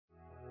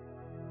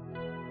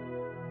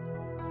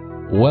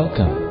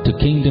Welcome to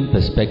Kingdom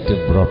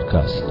Perspective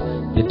Broadcast,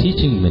 the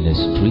teaching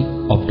ministry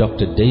of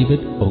Dr.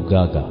 David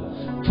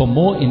Ogaga. For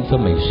more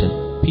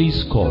information,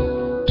 please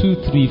call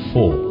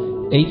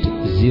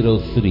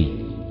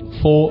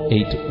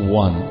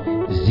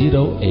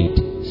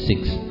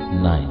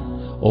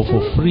 234-803-481-0869. Or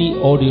for free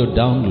audio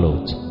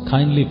downloads,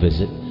 kindly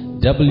visit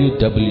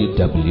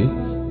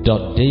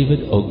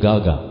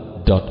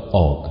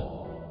www.davidogaga.org.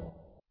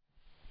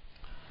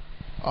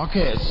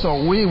 Okay,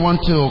 so we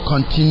want to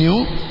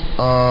continue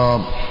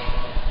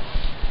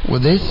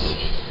with this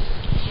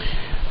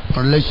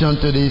in relation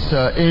to this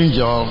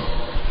angel.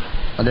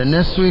 And then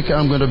next week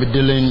I'm going to be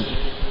dealing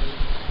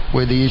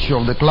with the issue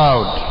of the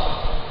cloud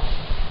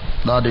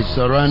that is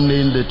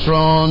surrounding the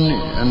throne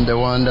and the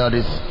one that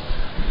is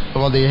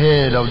over the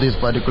head of this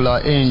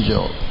particular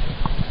angel.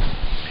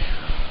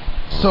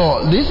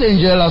 So this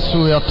angel, as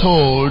we are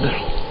told,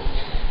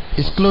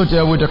 is clothed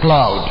with a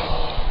cloud,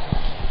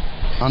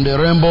 and the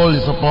rainbow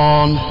is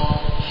upon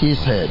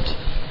his head.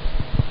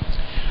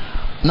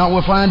 Now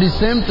we find the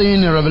same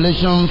thing in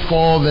Revelation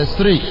 4 verse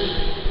 3.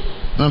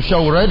 And I'm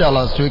sure we read that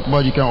last week,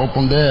 but you can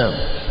open there.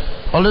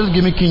 Always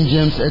give me King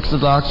James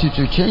Exeter. I ask you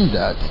to change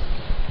that.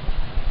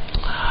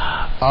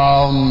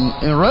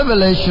 In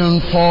Revelation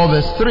 4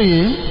 verse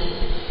 3,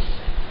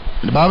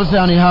 the Bible says,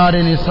 and he had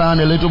in his hand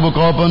a little book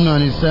open,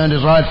 and he set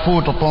his right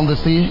foot upon the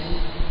sea.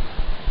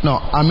 No,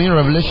 I mean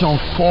Revelation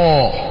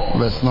 4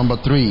 verse number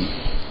 3.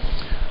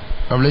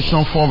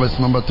 Revelation 4 verse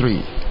number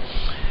 3.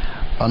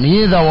 And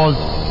he that was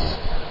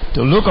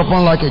to look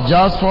upon like a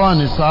jasper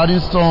and a sardine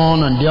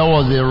stone, and there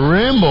was a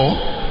rainbow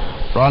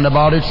round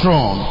about the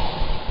throne,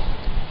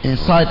 in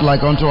sight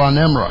like unto an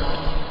emerald.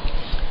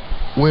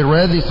 We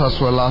read this as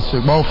well last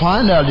week, but we'll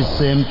find out the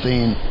same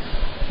thing.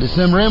 The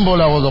same rainbow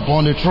that was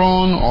upon the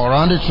throne, or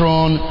around the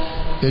throne,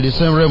 is the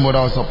same rainbow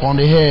that was upon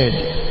the head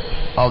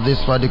of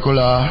this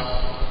particular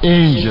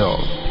angel.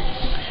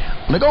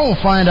 We're going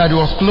to find that it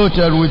was clothed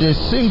with a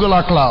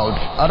singular cloud.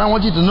 I don't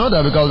want you to know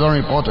that because it's very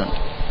important.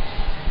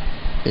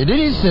 It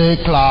didn't say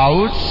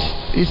clouds,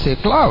 it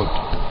said cloud.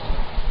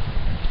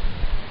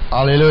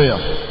 Hallelujah.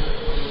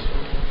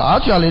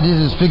 Actually, this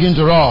is speaking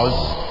to us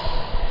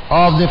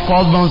of the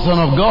firstborn Son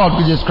of God,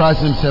 which is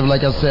Christ himself.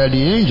 Like I said,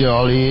 the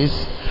angel is.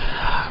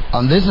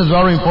 And this is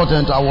very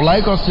important. I would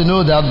like us to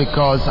know that,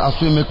 because as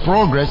we make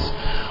progress,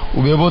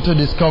 we'll be able to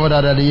discover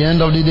that at the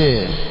end of the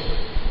day,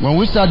 when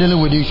we start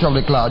dealing with the issue of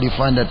the cloud, you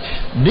find that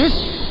this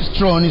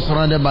throne is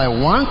surrounded by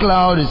one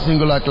cloud, a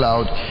singular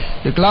cloud.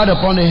 The cloud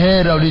upon the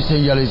head of this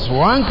angel is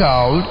one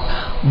cloud,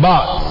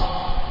 but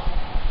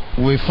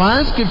we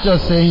find scripture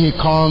saying he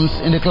comes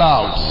in the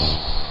clouds.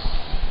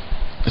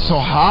 So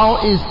how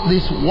is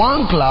this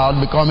one cloud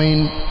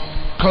becoming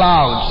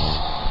clouds?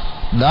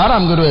 That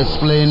I'm going to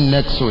explain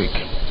next week.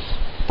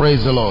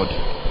 Praise the Lord.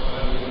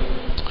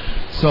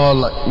 So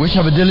we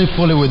shall be dealing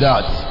fully with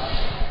that.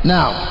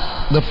 Now,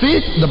 the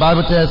feet, the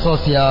Bible tells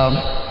us here,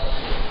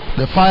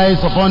 the fire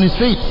is upon his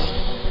feet.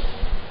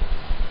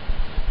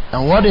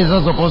 And what is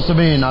that supposed to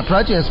mean? I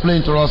tried to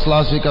explain to us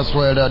last week as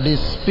well that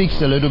this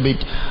speaks a little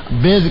bit,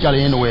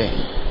 basically anyway,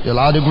 you'll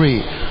all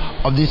agree,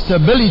 of the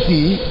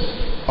stability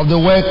of the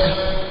work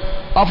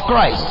of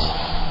Christ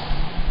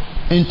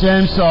in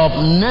terms of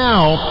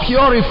now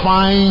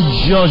purifying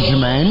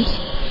judgment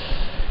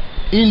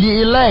in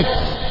the elect,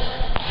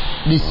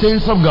 the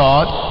saints of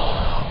God,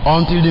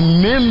 until the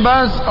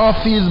members of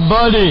his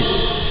body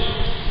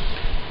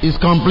is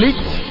complete,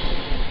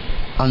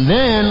 and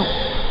then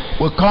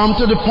we come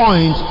to the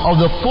point of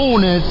the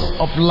fullness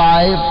of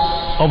life,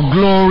 of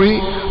glory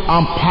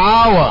and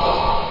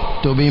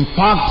power to be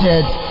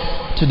impacted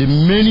to the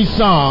many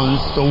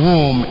sons to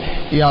whom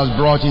he has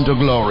brought into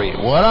glory.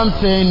 What I'm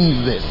saying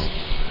is this: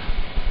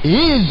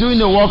 he is doing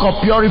the work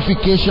of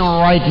purification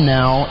right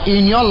now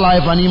in your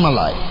life and in my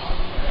life.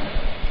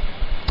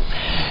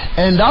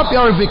 And that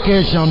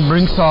purification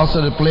brings us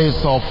to the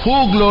place of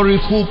full glory,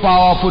 full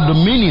power, full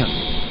dominion.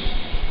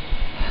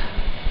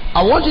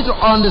 I want you to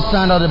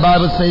understand that the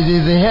Bible says he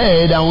is the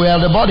head and we are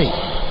the body.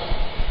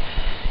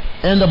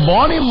 And the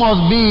body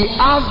must be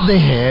as the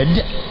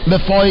head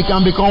before it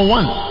can become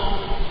one.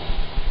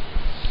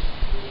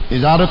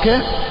 Is that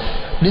okay?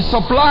 The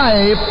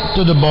supply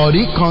to the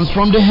body comes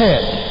from the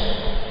head.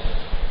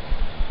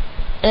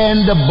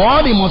 And the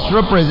body must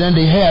represent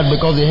the head,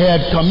 because the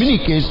head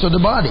communicates to the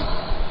body.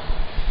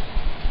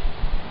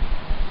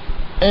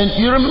 And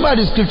you remember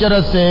the scripture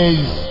that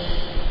says,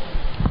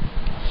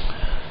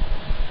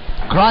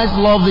 Christ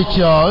loved the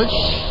church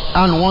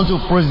and wants to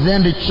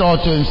present the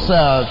church to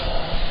himself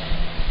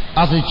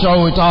as a church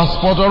without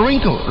spot or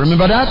wrinkle.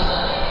 Remember that?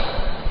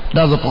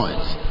 That's the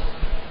point.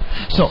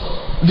 So,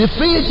 the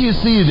faith you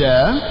see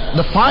there,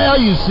 the fire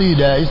you see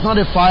there, is not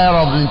a fire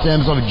in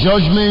terms of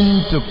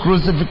judgment, to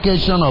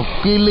crucifixion, or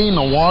killing,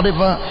 or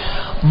whatever,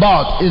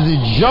 but is a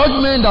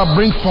judgment that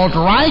brings forth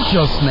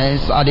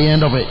righteousness at the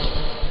end of it.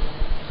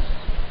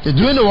 It's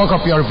doing the work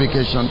of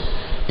purification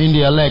in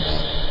the elect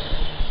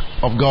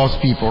of God's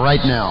people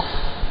right now.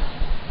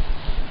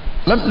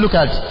 Let's look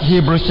at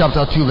Hebrews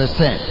chapter 2 verse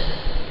 10.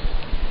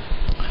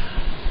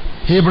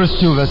 Hebrews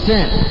 2 verse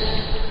 10.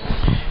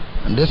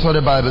 And that's what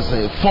the Bible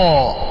says.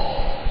 For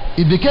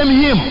it became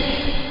him,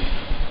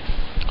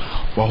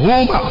 for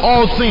whom are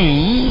all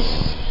things,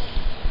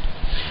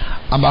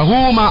 and by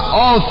whom are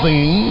all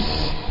things,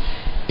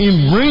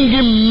 in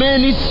bringing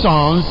many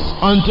sons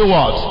unto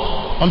what?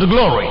 Unto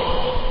glory.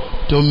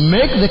 To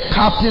make the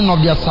captain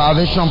of their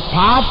salvation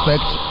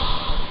perfect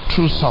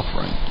through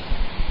suffering.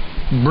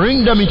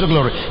 Bring them into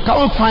glory.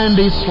 Can we find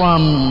this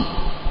from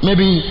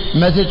maybe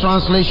Message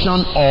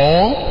translation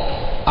or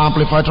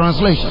Amplified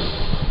translation?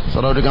 So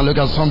that we can look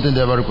at something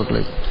there very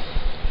quickly.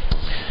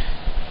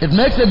 It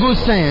makes a good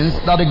sense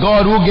that the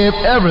God who gave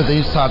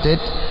everything started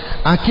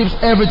and keeps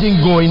everything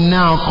going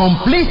now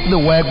completes the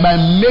work by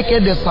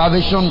making the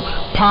salvation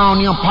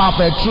pioneer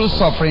perfect through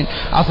suffering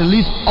as he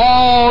leads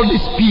all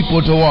these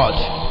people to what?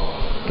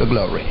 To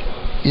glory.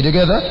 You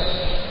together?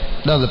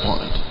 That's the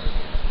point.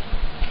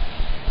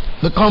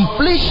 The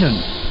completion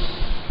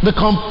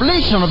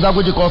of that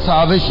which you call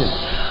salvation.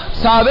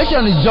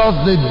 Salvation is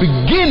just the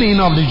beginning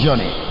of the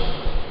journey.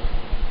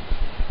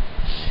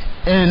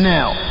 And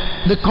now,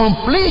 the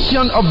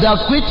completion of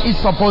that which is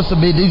supposed to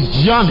be this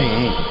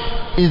journey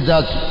is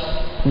that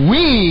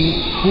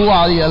we who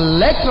are the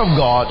elect of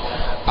God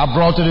are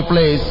brought to the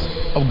place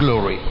of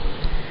glory.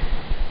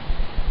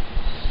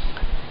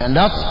 And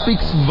that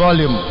speaks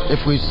volume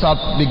if we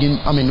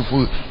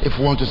if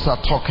we want to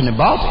start talking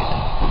about it.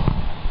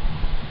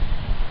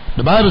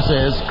 The Bible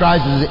says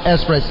Christ is the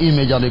express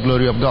image and the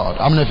glory of God.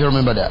 How many of you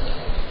remember that?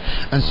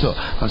 And so,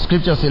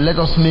 Scripture says, let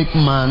us make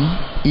man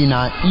in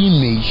our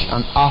image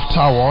and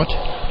afterward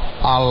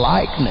our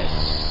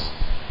likeness.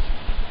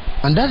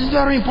 And that is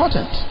very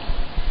important.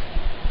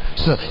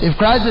 So, if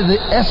Christ is the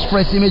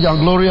express image and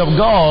glory of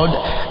God,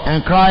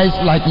 and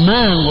Christ, like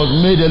man, was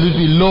made a little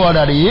bit lower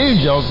than the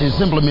angels, it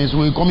simply means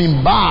we're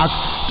coming back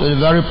to the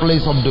very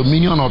place of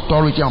dominion,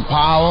 authority, and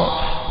power,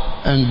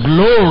 and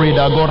glory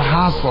that God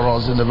has for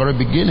us in the very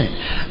beginning.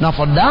 Now,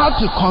 for that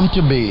to come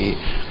to be,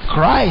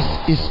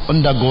 Christ is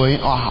undergoing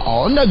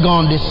or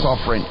undergone this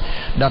suffering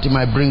that he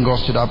might bring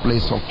us to that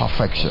place of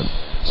perfection.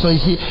 So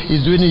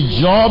he's doing a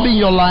job in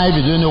your life,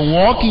 he's doing a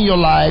work in your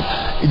life.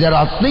 There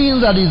are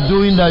things that he's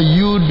doing that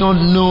you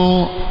don't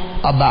know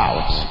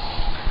about.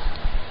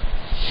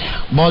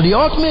 But the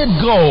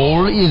ultimate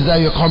goal is that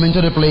you're coming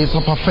to the place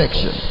of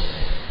perfection.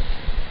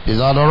 Is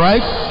that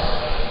alright?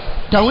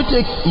 Can we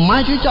take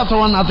Matthew chapter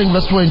 1, I think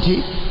verse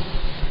 20,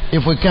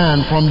 if we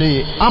can, from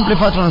the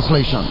Amplified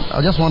translation.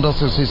 I just want us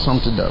to see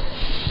something there.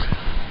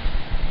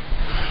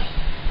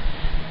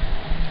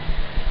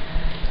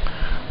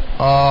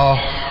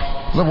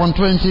 The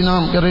 120, now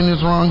I'm getting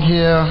it wrong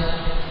here.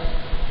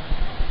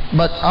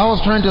 But I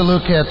was trying to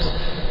look at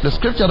the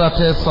scripture that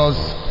tells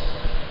us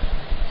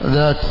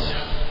that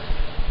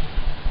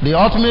the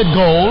ultimate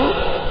goal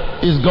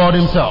is God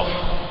himself.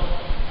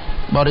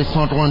 But it's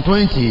not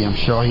 120, I'm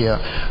sure here.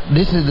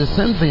 This is the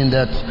same thing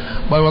that,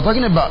 but we're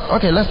talking about,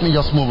 okay, let me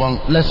just move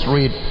on. Let's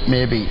read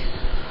maybe.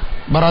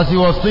 But as he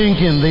was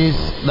thinking this,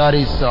 that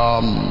is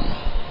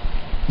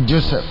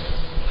Joseph.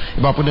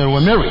 If I put it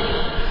with Mary.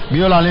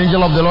 Behold, an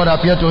angel of the Lord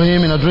appeared to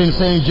him in a dream,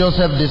 saying,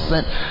 Joseph,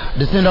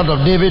 descendant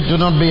of David, do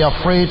not be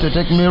afraid to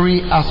take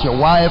Mary as your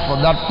wife, for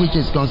that which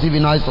is conceived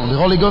in eyes of the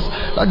Holy Ghost.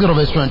 Let's go to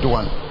verse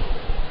 21.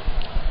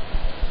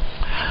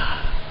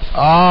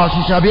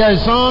 She shall bear a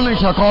son, and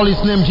shall call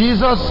his name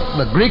Jesus,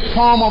 the Greek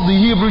form of the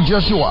Hebrew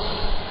Joshua,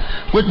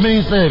 which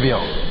means Savior.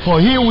 For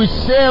he will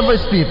save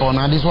his people.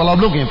 Now this is what I'm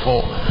looking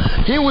for.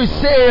 He will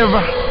save,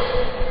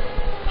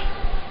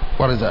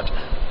 what is that?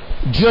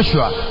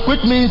 Joshua,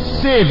 which means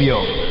Savior.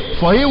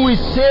 For he will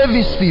save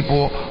his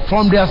people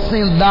from their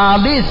sins.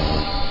 That is,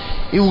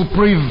 he will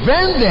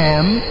prevent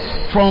them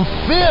from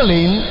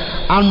failing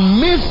and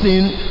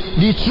missing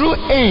the true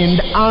end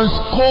and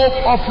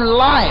scope of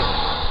life.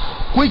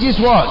 Which is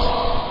what?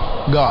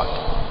 God.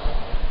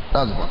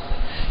 That's the one.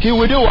 He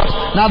will do what?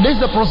 Now this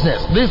is the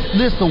process. This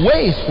is the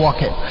way it's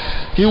working.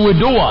 He will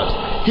do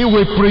what? He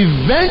will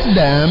prevent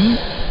them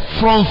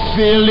from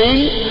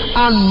failing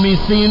and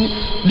missing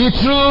the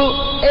true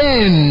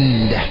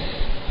end.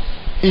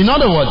 In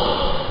other words,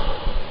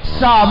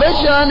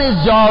 salvation is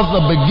just the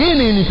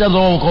beginning in terms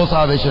of what we call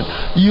salvation.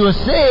 You are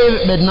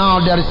saved, but now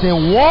there is a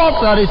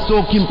work that is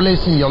taking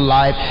place in your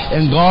life,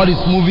 and God is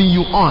moving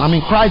you on. I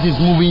mean, Christ is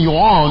moving you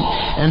on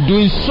and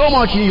doing so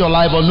much in your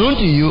life unknown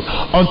to you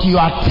until you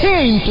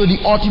attain to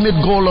the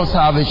ultimate goal of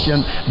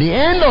salvation. The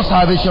end of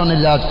salvation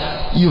is that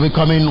you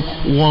becoming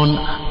one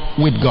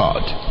with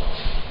God.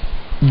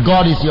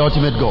 God is the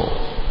ultimate goal.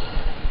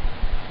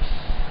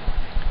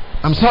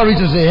 I'm sorry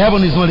to say,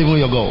 heaven is not even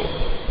your goal.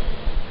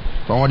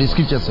 From what the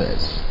scripture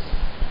says.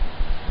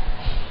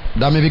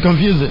 That may be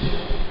confusing.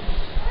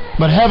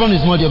 But heaven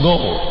is not your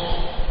goal.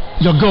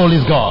 Your goal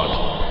is God.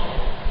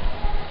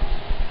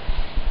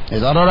 Is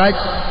that alright?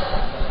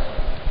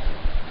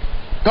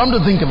 Come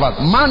to think about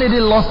it. Man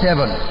didn't lost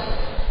heaven.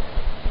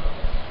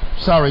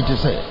 Sorry to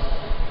say.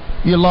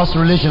 You lost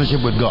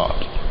relationship with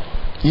God.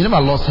 You never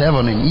lost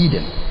heaven in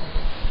Eden.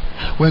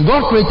 When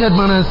God created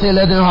man and said,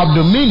 let them have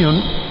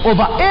dominion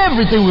over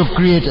everything we've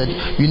created,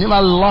 you never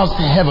lost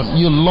heaven.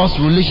 You lost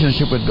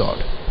relationship with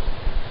God.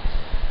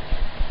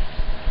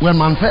 when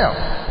man fell.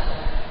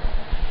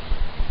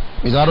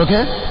 Is that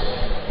okay?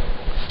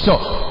 So,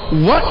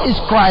 what is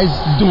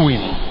Christ doing?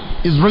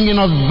 Is bringing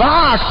us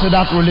back to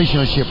that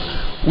relationship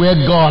where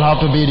God has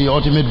to be the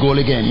ultimate goal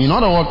again. In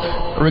other words,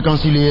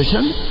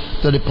 reconciliation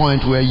to the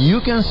point where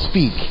you can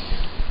speak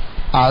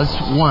as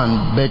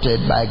one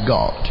bettered by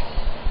God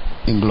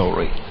in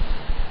glory.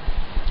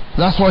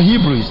 That's what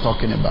Hebrew is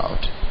talking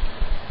about.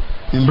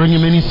 In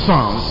bringing many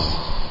sons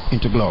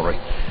into glory.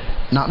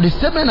 Now, the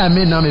statement I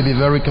made now may be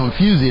very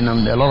confusing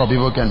and a lot of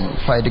people can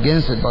fight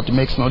against it, but it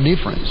makes no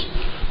difference.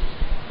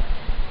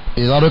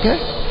 Is that okay?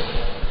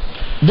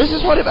 This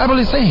is what the Bible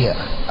is saying here.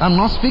 I'm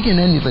not speaking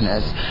anything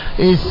else.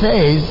 It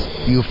says,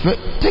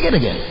 take it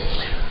again.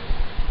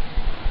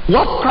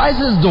 What Christ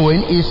is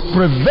doing is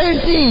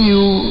preventing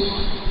you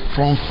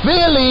from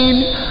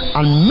failing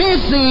and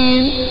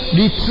missing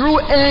the true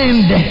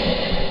end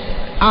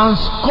and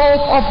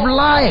scope of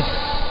life,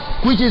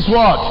 which is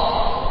what?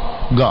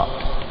 God.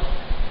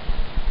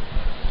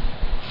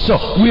 So,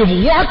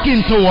 we're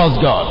working towards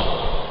God.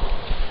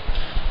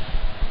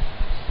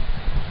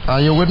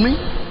 Are you with me?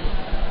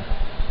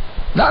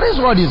 That is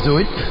what he's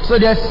doing. So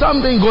there's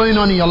something going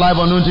on in your life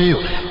unknown to you.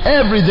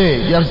 Every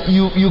day,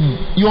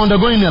 you're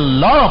undergoing a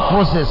lot of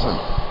processing.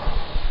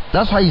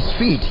 That's why his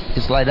feet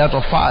is like that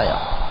of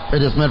fire.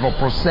 It is meant for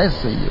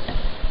processing you.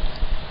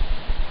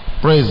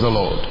 Praise the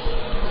Lord.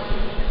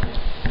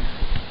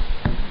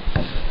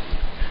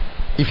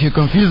 If you're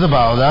confused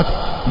about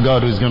that,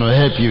 God is going to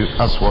help you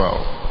as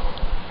well.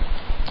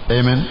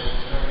 Amen.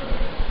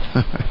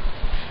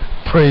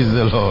 Praise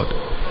the Lord.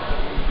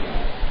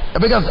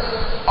 Because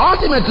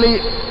ultimately,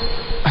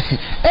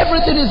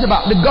 everything is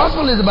about, the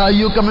gospel is about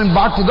you coming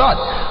back to God.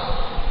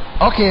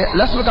 Okay,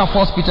 let's look at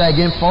 1 Peter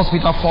again. 1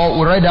 Peter 4,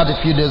 we read that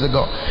a few days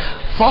ago.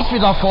 1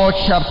 Peter 4,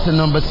 chapter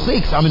number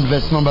 6,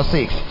 verse number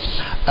 6.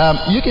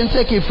 You can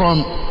take it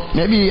from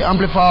maybe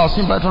Amplified or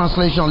Simple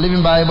Translation,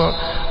 Living Bible.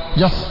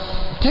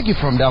 Just take it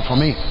from there for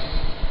me.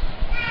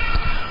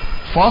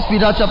 1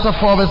 Peter chapter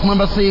 4, verse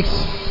number 6.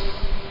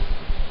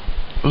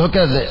 Look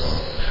at this.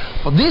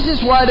 For this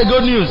is why the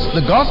good news,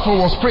 the gospel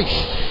was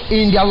preached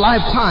in their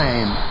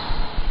lifetime,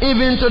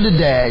 even to the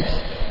dead.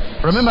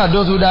 Remember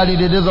those who died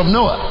in the days of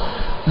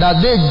Noah,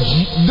 that they,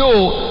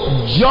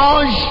 though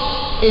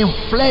judged in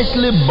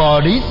fleshly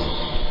bodies,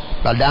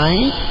 by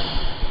dying,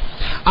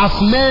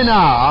 as men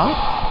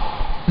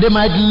are, they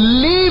might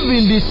live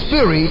in the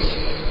spirit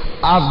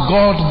as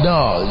God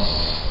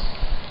does.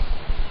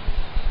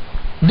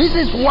 This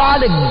is why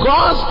the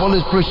gospel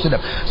is preached to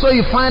them. So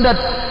you find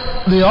that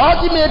the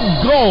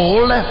ultimate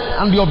goal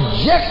and the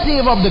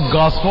objective of the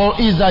gospel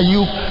is that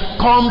you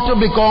come to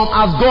become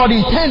as God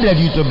intended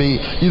you to be.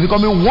 You're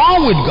becoming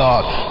one with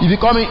God.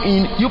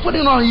 You're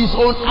putting on His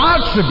own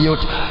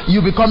attribute.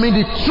 You're becoming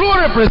the true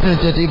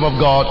representative of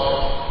God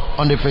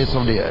on the face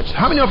of the earth.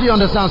 How many of you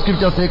understand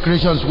Scripture says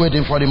creation is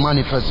waiting for the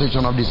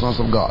manifestation of the sons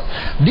of God?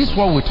 This is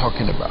what we're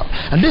talking about.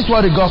 And this is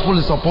what the gospel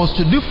is supposed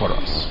to do for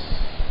us.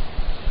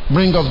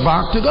 Bring us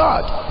back to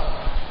God.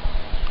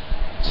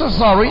 So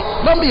sorry,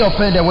 don't be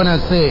offended when I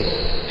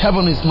say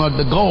heaven is not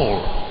the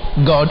goal.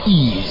 God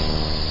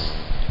is.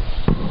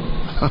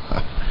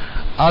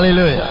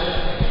 Hallelujah.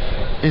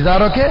 Is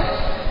that okay?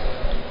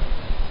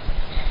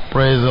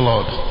 Praise the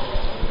Lord.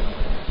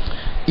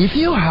 If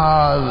you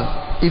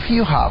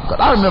have God.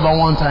 I remember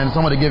one time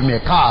somebody gave me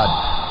a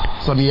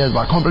card some years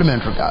back,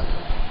 complimentary card.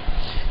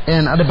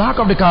 And at the back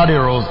of the card it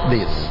wrote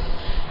this: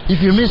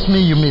 if you miss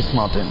me, you miss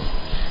nothing.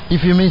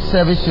 If you miss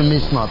service, you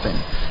miss nothing.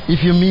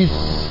 If you miss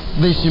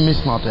this, you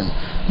miss nothing.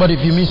 But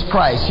if you miss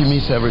Christ, you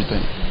miss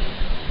everything.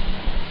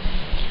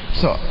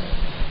 So,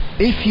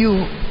 if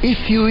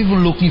you're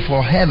even looking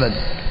for heaven,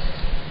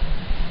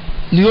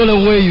 the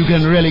only way you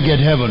can really get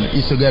heaven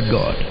is to get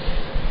God.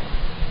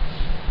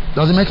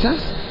 Does it make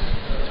sense?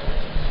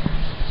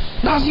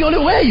 That's the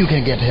only way you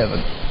can get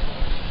heaven.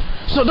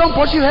 So don't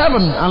pursue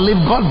heaven and leave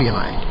God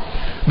behind.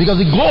 Because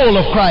the goal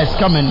of Christ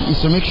coming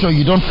is to make sure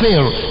you don't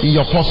fail in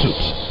your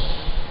pursuit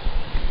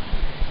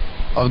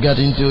of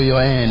getting to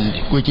your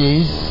end, which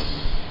is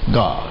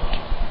God.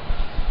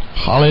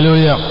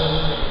 Hallelujah.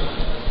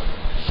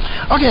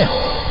 Okay,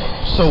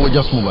 so we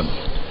just move on.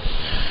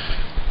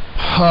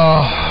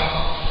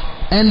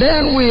 And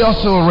then we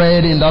also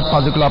read in that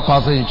particular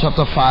passage in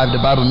chapter 5, the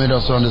Bible made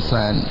us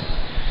understand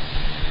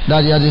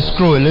that he had a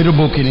scroll, a little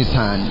book in his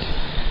hand,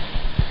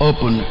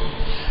 open.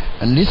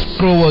 And this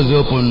scroll was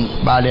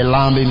opened by the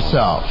Lamb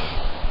himself.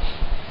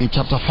 In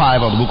chapter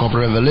 5 of the book of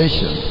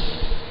Revelation,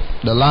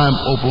 the Lamb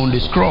opened the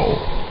scroll.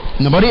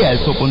 Nobody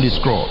else opened the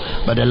scroll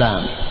but the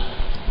Lamb.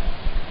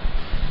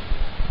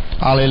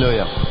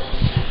 Hallelujah.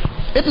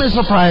 It may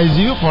surprise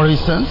you, for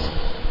instance.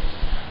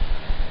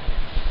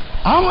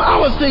 I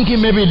was thinking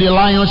maybe the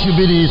lion should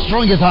be the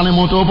strongest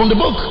animal to open the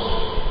book.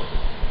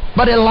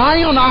 But a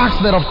lion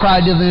asked that of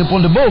Christ doesn't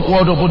open the book.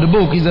 What opened the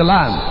book is a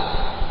lamb.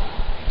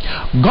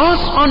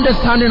 God's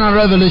understanding and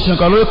revelation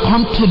can only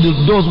come to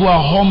those who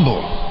are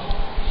humble.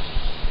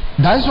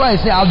 That's why I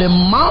say, at the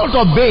mouth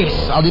of babes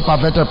are the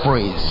perfected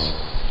praise.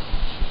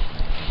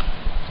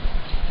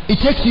 It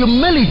takes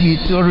humility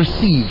to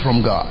receive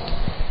from God.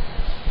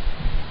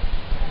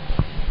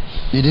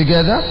 Did you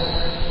get that?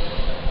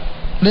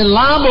 The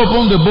lamb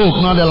opened the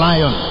book, not the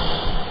lion.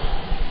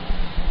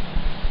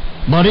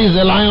 But he's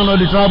the lion of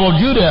the tribe of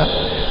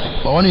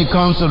Judah. But when it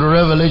comes to the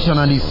revelation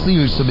and the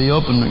seals to be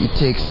opened, it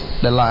takes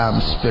the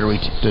lamb's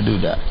spirit to do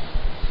that.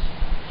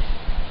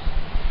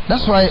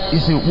 That's why, you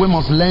see, we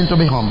must learn to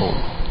be humble.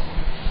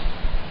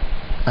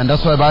 And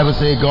that's why the Bible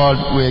says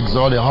God will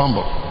exalt the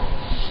humble,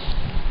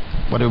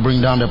 but He will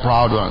bring down the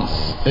proud ones.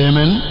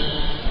 Amen.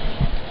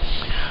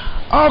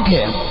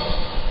 Okay.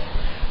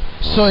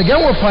 So again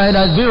we find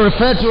that it's being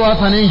referred to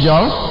as an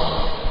angel.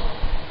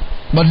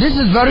 But this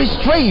is very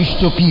strange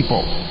to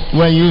people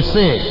when you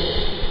say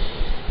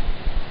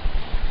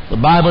the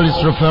Bible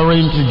is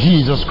referring to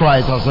Jesus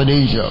Christ as an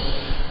angel.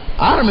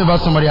 I remember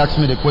somebody asked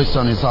me the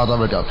question in South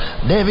Africa,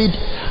 David,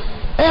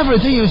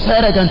 everything you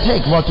said I can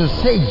take, but to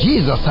say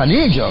Jesus an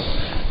angel,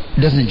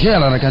 there's in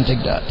jail and I can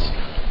take that.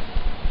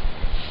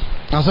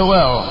 I said,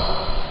 well,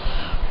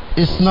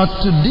 it's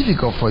not too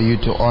difficult for you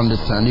to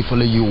understand if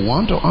only you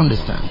want to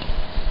understand.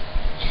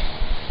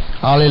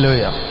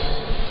 Hallelujah.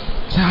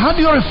 So how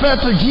do you refer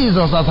to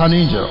Jesus as an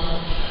angel?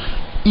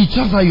 It's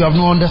just that you have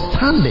no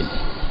understanding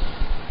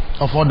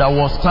of what that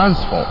word stands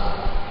for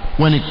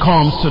when it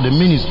comes to the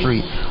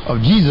ministry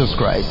of Jesus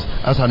Christ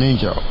as an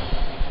angel.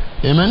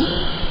 Amen?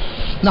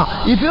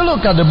 Now, if you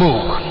look at the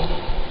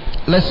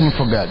book, let's not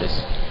forget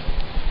this.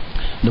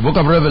 The book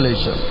of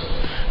Revelation,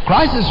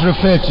 Christ is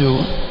referred to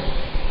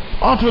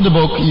all through the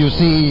book. You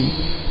see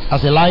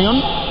as a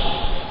lion,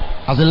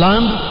 as a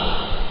lamb,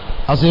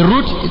 as a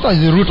root. It is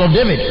the root of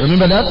David.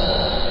 Remember that?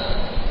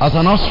 As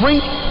an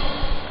offspring,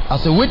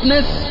 as a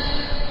witness,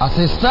 as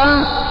a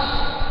star.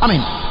 I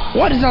mean,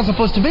 what is that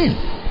supposed to mean?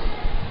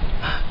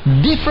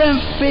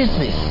 Different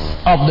phases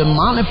of the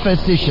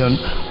manifestation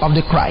of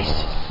the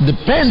Christ,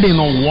 depending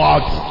on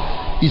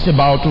what is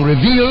about to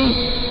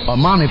reveal or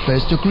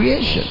manifest to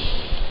creation.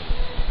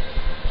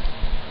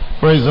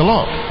 Praise the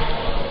Lord.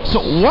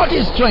 So what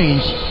is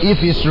strange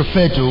if it's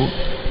referred to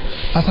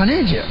as an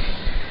angel?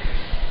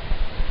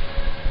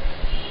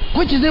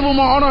 Which is even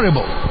more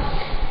honorable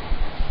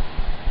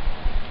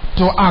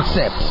to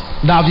accept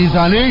that he's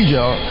an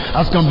angel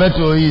as compared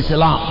to he's a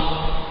lamb.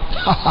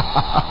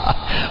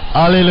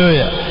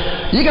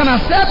 Hallelujah. You can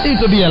accept him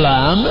to be a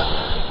lamb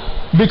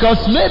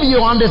because maybe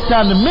you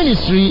understand the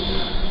ministry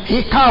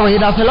he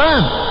carried as a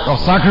lamb of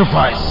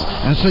sacrifice,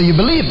 and so you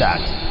believe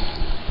that.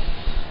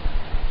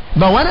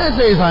 But when I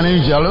say he's an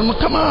angel,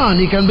 come on,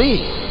 he can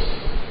be.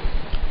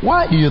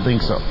 Why do you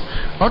think so?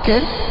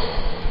 Okay,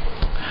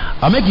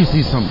 I'll make you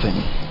see something.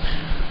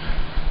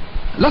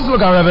 Let's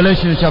look at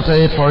Revelation chapter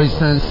 8, for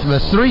instance,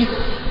 verse 3.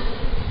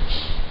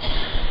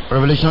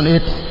 Revelation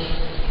 8,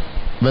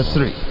 verse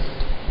 3.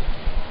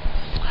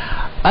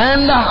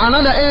 And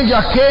another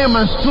angel came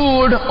and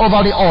stood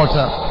over the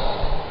altar.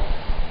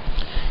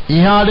 He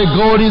had a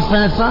golden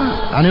censer,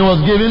 and he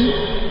was given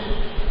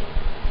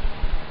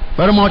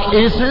very much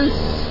incense,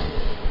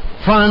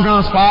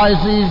 fragrant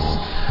spices,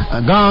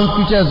 gone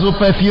creatures of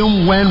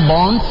perfume when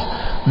burnt,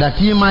 that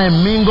he might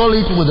mingle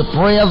it with the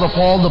prayers of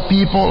all the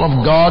people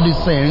of God, his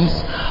saints,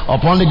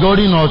 upon the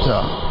golden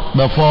altar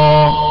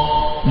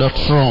before the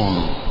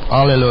throne.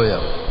 Hallelujah.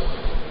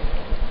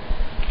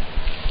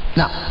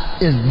 Now,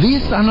 is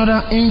this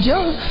another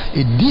angel?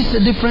 Is this a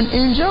different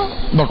angel?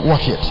 But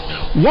watch it.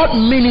 What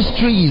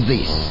ministry is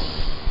this?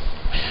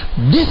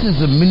 This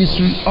is a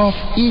ministry of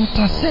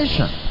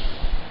intercession.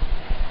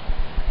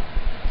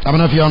 I don't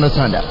know if you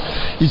understand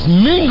that. It's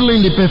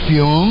mingling the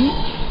perfume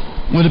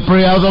with the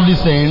prayers of the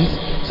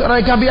saints so that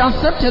it can be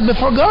accepted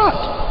before God.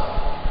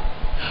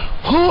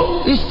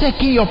 Who is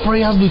taking your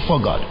prayers before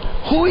God?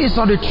 Who is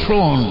on the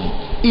throne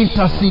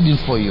interceding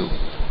for you?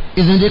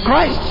 Isn't it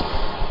Christ?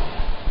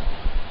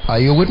 Are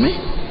you with me?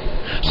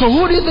 So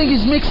who do you think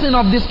is mixing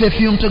up this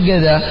perfume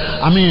together,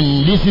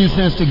 this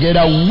incense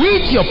together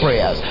with your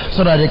prayers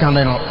so that they can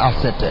then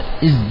accept it?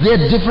 Is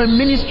there a different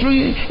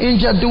ministry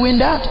angel doing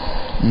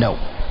that? No.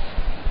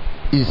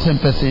 It's the same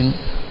person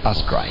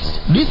as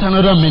Christ. This is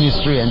another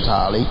ministry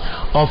entirely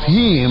of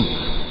him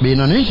being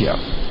an angel.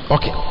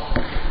 Okay.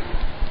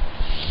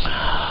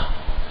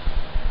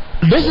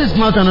 This is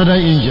not another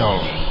angel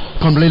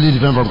completely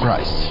different from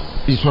Christ,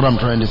 is what I'm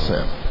trying to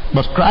say.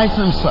 But Christ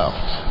himself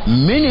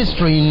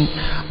ministering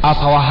as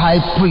our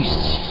high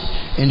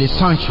priest in the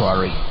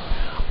sanctuary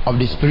of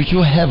the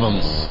spiritual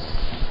heavens,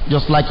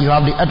 just like you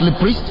have the earthly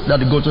priest that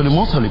go to the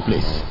most holy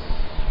place.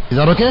 Is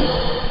that okay?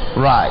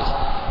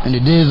 Right. In the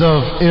days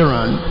of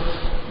Aaron,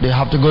 they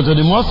have to go to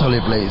the most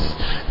holy place,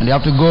 and they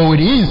have to go with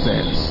the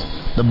incense,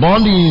 the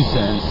burning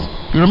incense.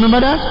 You remember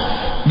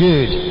that?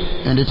 Good.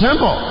 In the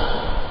temple,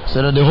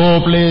 so that the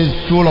whole place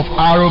full of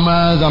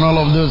aromas and all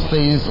of those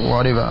things,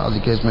 whatever as the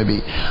case may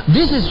be.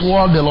 This is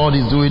what the Lord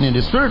is doing in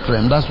the spirit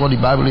realm. That's what the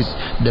Bible is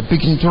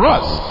depicting to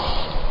us.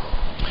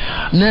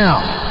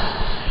 Now,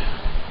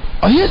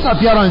 his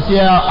appearance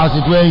here, as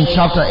it were in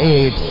chapter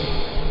 8,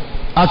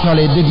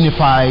 actually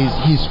dignifies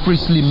his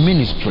priestly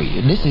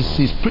ministry. This is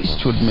his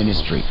priesthood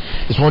ministry.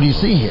 It's what you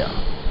see here.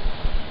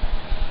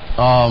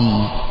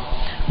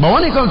 But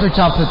when it comes to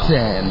chapter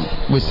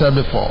 10, we said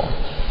before,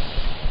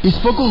 is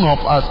spoken of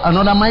as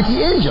another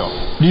mighty angel.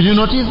 Did you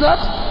notice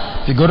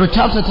that? If you go to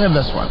chapter 10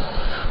 verse 1,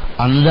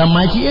 another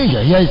mighty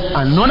angel. Here is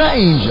another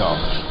angel.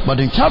 But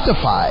in chapter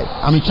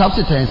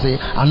 10 say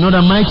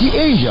another mighty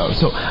angel.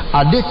 So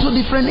are they two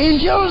different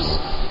angels?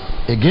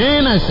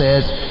 Again I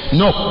said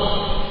no.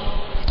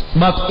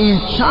 But in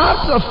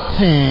chapter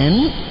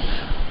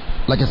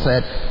 10, like I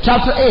said,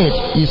 chapter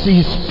 8 you see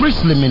his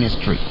priestly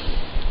ministry.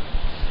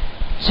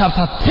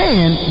 Chapter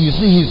 10 you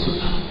see his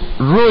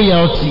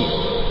royalty,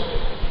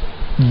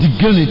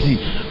 dignity,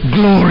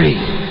 glory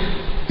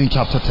in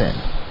chapter 10.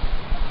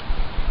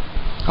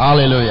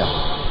 Hallelujah.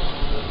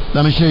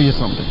 Let me show you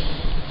something.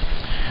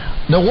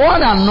 The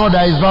word another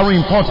is very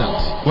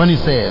important when he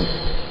says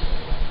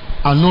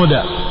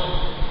another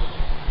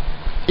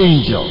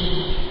angel.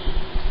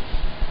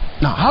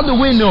 Now, how do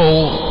we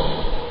know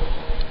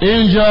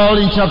angel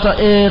in chapter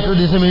 8 is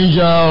the same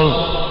angel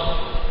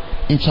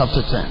in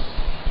chapter 10?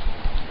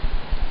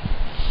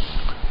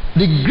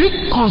 The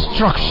Greek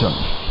construction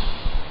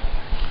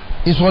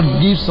is what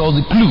gives us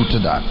the clue to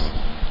that.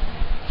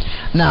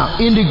 Now,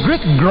 in the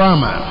Greek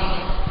grammar,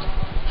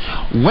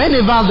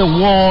 whenever the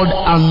word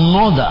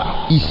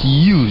another is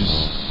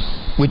used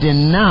with a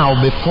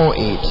noun before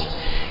it,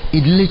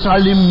 it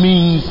literally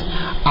means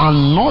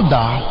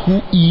another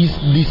who is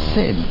the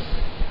same.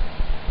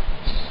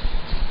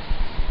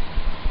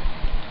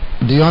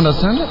 Do you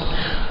understand it?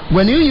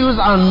 When you use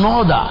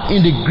another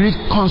in the Greek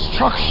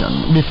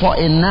construction before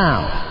a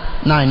noun,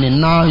 now in a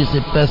noun is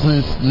a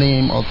person's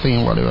name or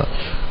thing, whatever.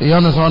 You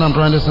understand what I'm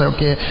trying to say?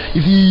 Okay.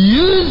 If you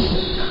use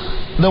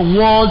the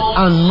word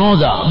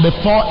another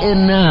before a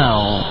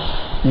noun,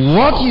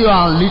 what you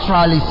are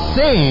literally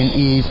saying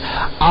is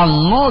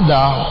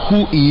another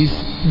who is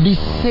the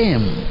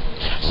same.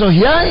 So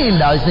here in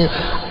that, you say,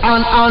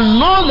 and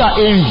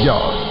another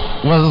angel.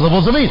 What is it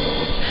supposed to mean?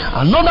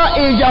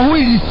 Another angel who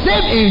is the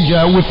same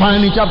angel we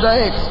find in chapter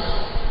 8.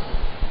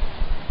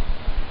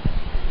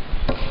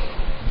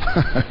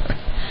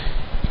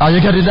 Are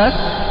you getting that?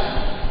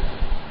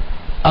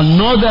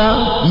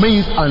 Another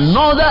means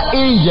another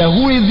angel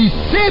who is the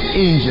same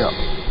angel.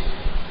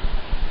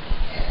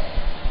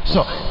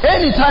 So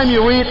anytime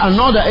you read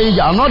another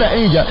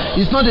angel,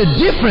 it's not a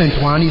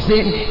different one. It's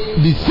saying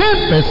the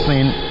same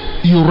person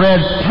you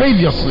read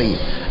previously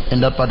in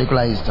that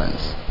particular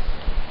instance.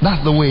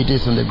 That's the way it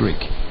is in the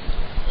Greek.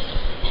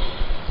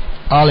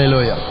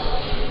 Hallelujah.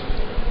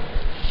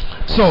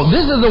 So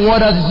this is the word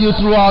that is used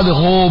throughout the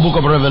whole book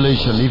of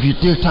Revelation, if you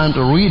take time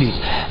to read it.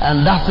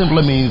 And that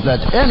simply means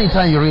that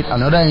anytime you read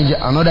another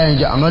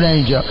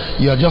angel,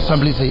 you are just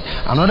simply saying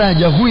another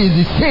angel who is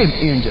the same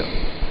angel,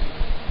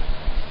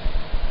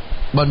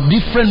 but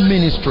different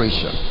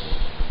ministration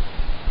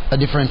at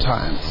different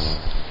times.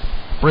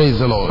 Praise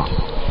the Lord.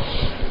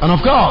 And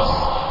of course,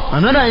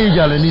 another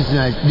angel in this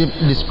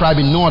is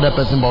describing no other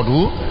person but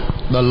who?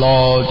 The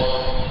Lord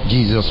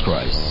Jesus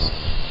Christ.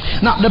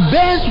 Now, the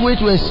best way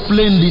to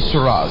explain this to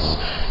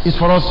us is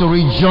for us to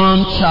read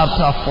John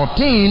chapter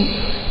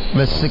 14,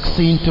 verse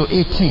 16 to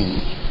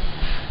 18.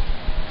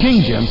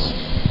 King James,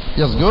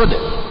 just go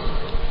there.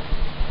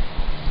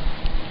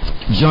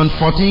 John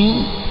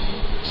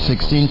 14,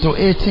 16 to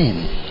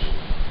 18.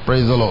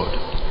 Praise the Lord.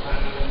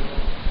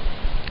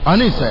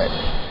 And he said,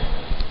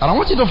 and I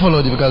want you to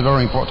follow this because it's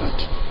very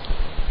important.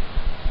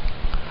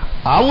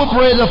 I will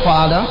pray the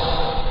Father,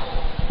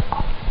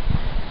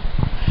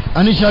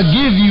 and he shall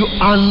give you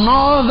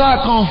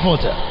another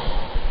comforter.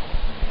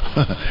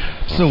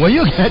 So when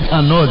you get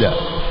another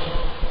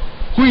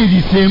who is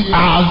the same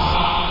as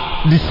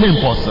the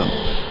same person,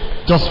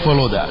 just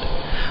follow that.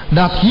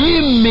 That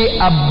he may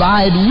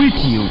abide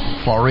with you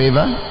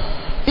forever,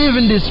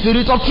 even the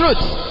Spirit of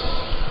truth,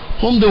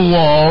 whom the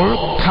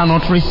world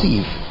cannot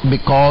receive,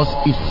 because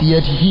it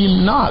seeth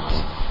him not,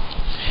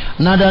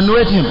 neither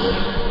knoweth him.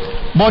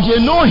 But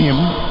ye know him,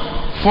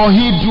 for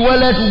he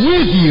dwelleth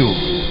with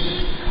you,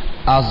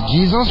 as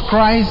Jesus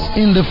Christ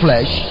in the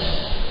flesh,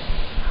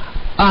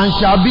 and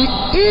shall be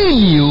in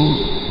you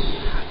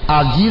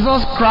as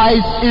Jesus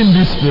Christ in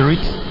the Spirit.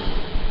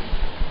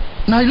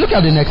 Now look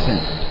at the next thing.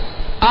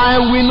 I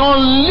will not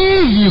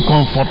leave you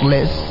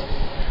comfortless,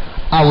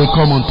 I will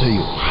come unto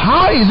you.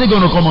 How is it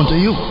going to come unto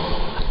you?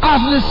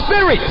 As the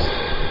Spirit.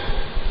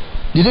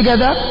 Did you get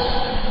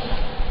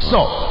that?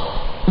 So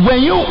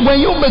when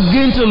you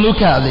begin to look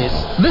at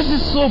this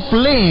is so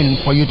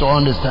plain for you to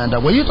understand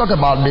that when you talk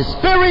about the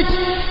Spirit,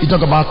 you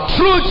talk about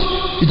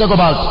truth, you talk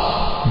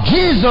about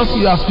Jesus,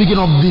 you are speaking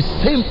of the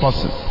same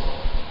person.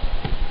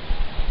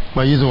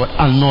 But use the word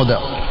another.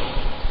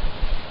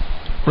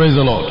 Praise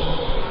the Lord.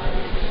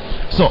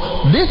 So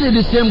this is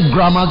the same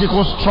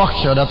grammatical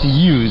structure that is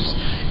used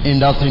in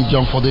that St.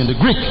 John 14 in the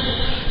Greek,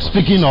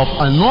 speaking of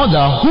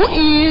another who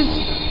is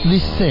the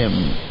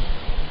same.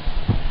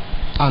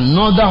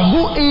 Another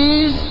who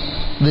is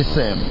the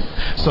same.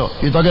 So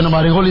you're talking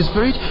about the Holy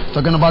Spirit,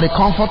 talking about the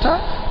Comforter.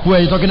 Who are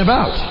you talking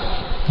about?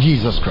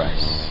 Jesus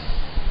Christ.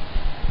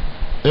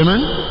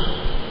 Amen.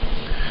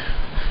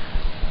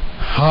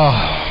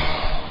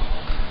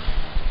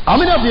 How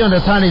many of you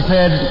understand he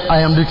said, I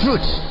am the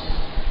truth?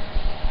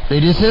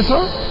 Did he say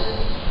so?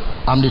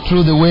 I'm the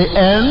truth, the way,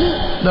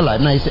 and the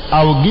life. Now he said,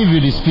 I will give you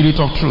the spirit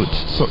of truth.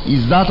 So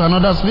is that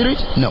another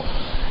spirit? No.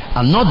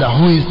 Another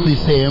who is the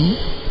same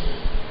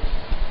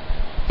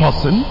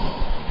person.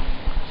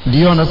 Do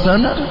you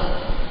understand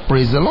that?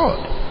 Praise the Lord.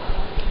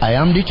 I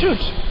am the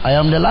truth. I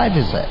am the life,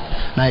 he said.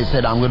 Now he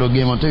said, I'm going to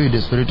give unto you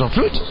the spirit of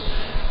truth.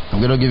 I'm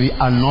going to give you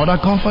another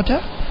comforter.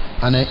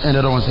 And then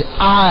another one say,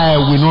 I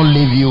will not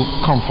leave you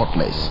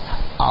comfortless.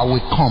 I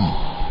will come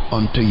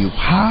unto you.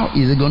 How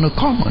is it going to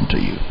come unto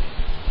you?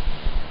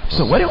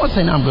 So when he was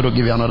saying, I'm going to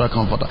give you another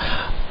comforter,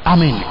 I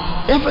mean,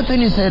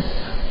 everything he said,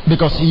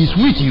 because he is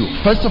with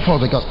you. First of all,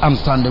 because I'm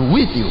standing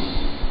with you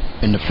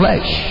in the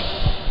flesh.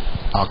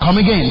 I'll come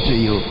again to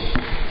you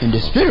in the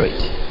spirit.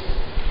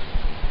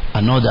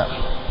 Another,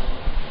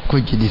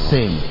 which is the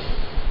same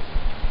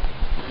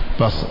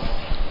person.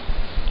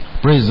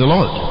 Praise the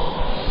Lord.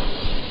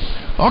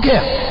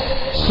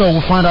 Okay, so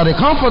we find out the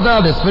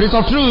comforter, the spirit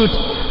of truth,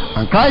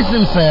 and Christ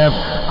himself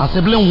are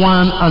simply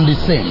one and the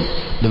same,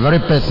 the very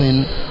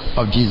person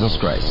of Jesus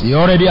Christ. He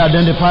already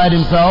identified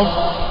himself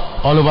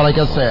all over, like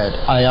I said,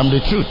 I am the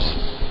truth,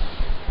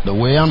 the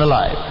way and the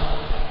life.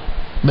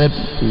 But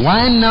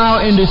why now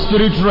in the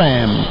spirit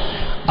realm,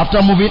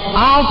 after moving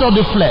out of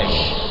the flesh,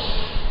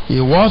 he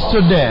was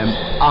to them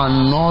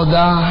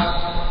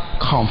another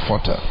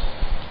comforter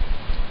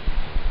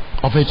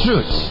of a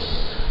truth,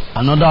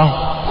 another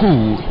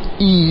who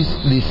is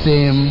the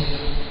same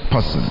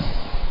person.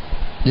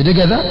 Did you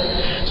get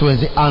that? So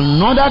it's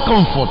another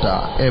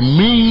comforter. It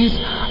means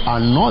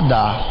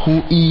another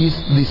who is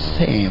the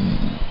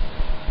same.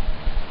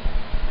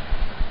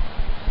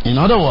 In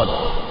other words,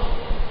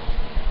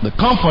 the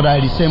comforter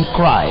is the same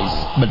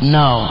Christ, but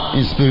now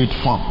in spirit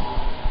form.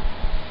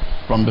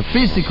 From the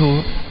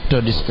physical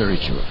to the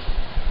spiritual.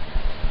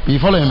 Are you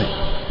following me?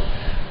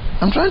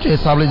 I'm trying to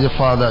establish the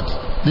fact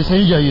that this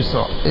angel you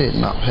saw,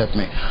 now help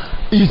me,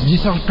 is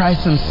Jesus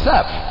Christ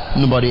himself,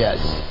 nobody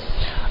else.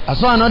 I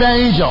saw another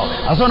angel,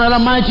 I saw another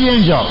mighty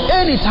angel.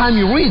 Anytime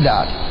you read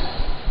that,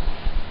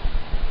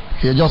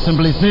 you're just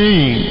simply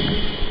saying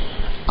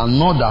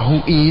another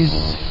who is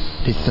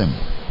the same.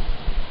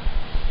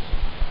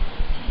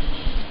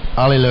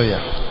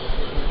 Hallelujah.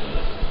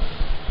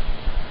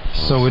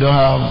 So we don't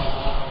have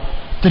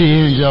 3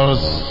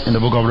 angels in the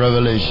book of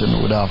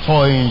Revelation. We don't have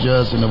 4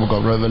 angels in the book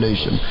of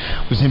Revelation.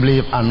 We simply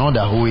have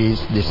another who is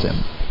the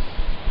same.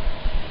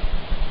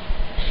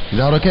 Is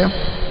that okay?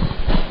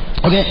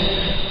 Okay.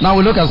 Now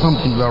we look at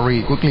something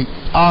very quickly.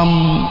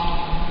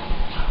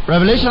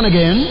 Revelation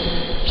again,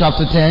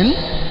 chapter 10.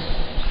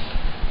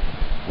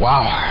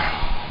 Wow.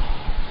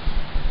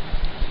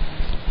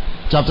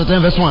 Chapter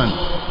 10, verse 1.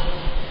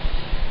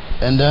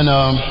 And then,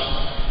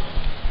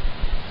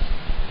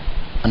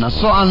 and I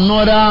saw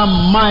another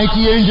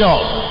mighty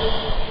angel.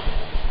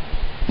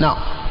 Now,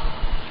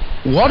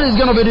 what is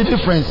going to be the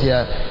difference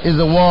here is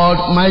the word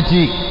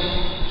mighty.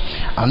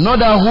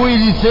 Another who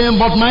is the same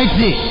but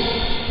mighty.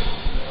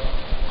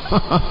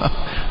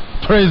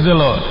 Praise the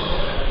Lord.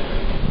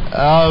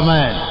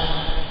 Amen.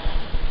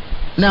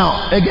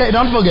 Now, again,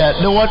 don't forget,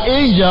 the word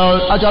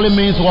angel actually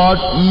means what?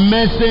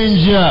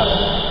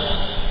 Messenger.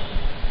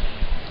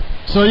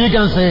 So you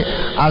can say,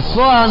 I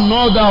saw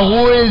another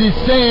who is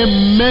the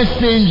same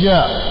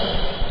messenger,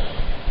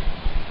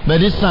 but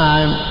this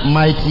time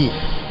mighty.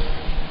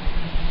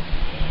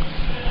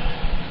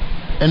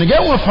 And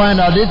again we'll find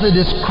out this is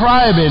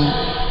describing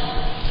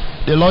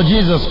the Lord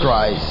Jesus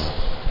Christ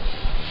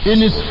in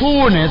his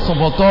fullness of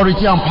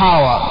authority and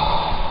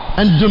power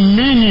and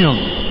dominion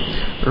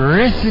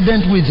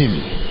resident with him.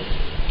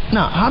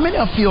 Now, how many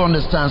of you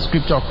understand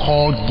scripture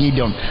called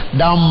Gideon,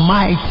 thou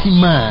mighty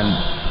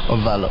man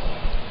of valor?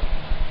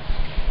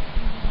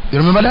 You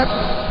remember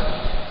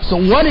that? So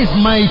what is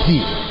mighty?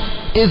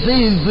 It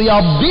is the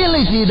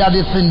ability that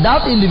is in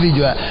that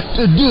individual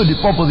to do the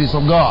purposes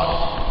of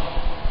God.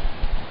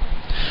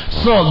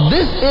 So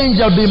this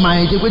angel be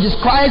mighty, which is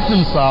Christ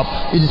himself,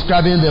 is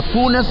describing the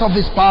fullness of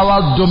his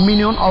power,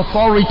 dominion,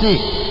 authority.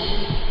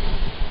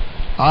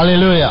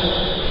 Hallelujah.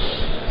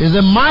 Is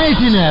the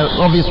mightiness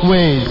of his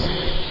ways.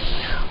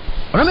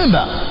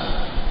 Remember,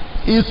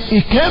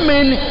 he came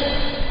in,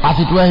 as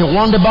it were, he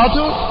won the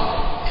battle.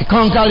 He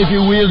conquered, if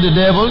you will, the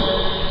devil,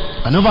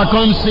 and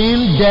overcome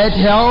sin, death,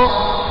 hell,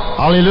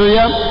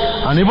 hallelujah,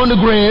 and even the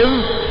grave,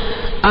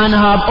 and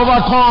have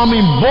overcome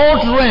in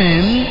both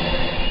realms,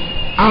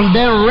 and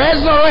then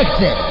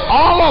resurrected.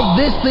 All of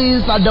these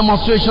things are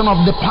demonstration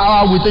of the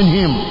power within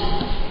him.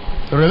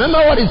 Remember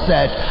what he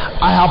said,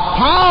 I have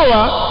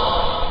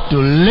power to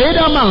lay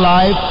down my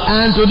life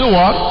and to do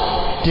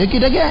what? Take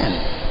it again.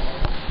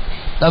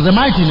 That's the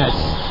mightiness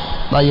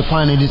that you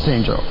find in this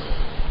angel.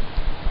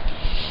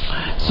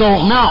 So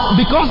now,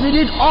 because he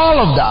did all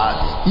of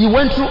that, he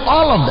went through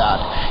all of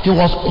that, he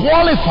was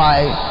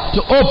qualified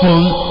to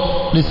open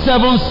the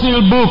 7th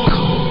seal book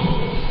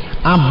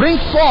and bring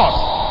forth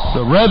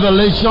the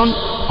revelation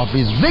of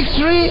his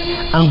victory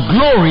and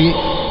glory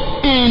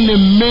in the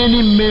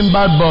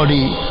many-membered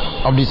body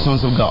of the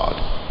sons of God.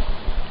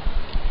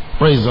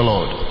 Praise the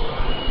Lord.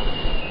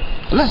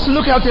 Let's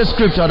look at a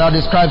scripture that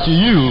describes to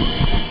you.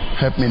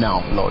 Help me now,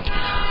 Lord.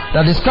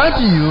 that describe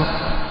to you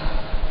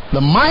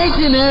the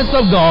mightiness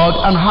of God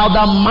and how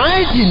that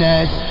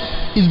mightiness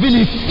is being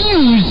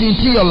infused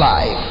into your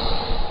life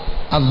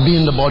as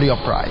being the body of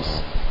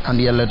Christ and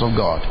the elect of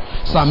God.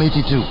 Psalm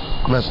 82,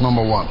 verse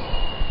number 1.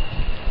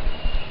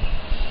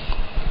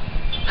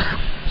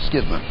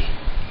 Excuse me.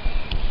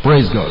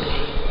 Praise God.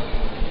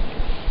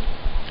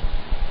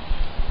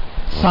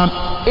 Psalm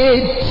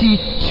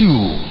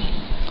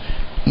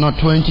 82, not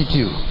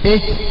 22.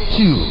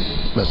 82,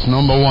 verse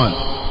number 1.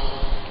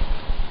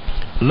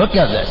 Look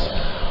at this.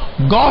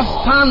 God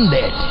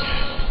standeth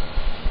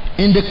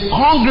in the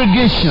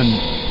congregation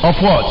of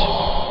what?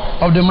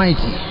 Of the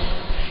mighty.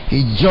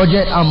 He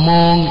judgeth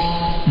among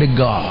the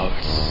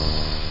gods.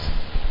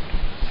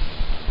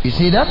 You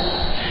see that?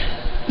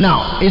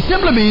 Now, it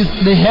simply means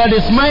the head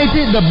is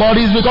mighty, the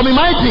body is becoming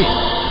mighty.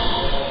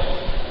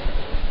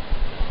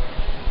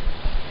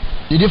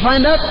 Did you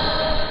find that?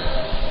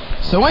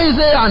 So when you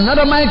say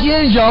another mighty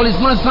angel, it's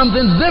not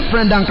something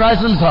different than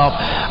Christ himself.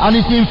 And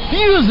it's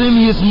infusing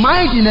his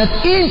mightiness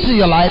into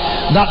your life,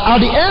 that at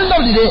the end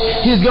of the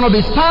day, he's going to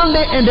be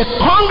standing in the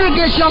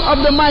congregation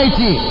of the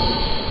mighty.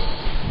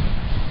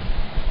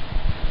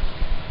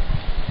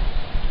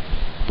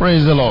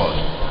 Praise the Lord.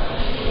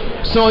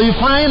 So you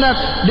find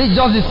that this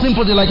just is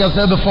simple, like I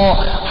said before,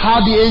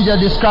 how the angel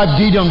described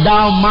Gideon,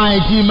 thou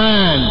mighty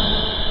man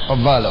of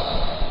valor.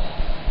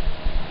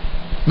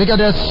 Because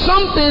there's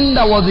something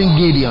that was in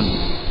Gideon,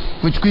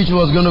 which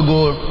was going to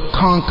go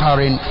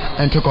conquering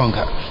and to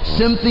conquer.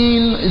 Same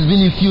thing is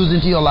being infused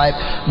into your life.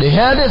 The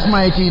head is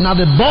mighty, now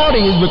the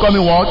body is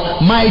becoming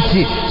what?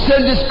 Mighty.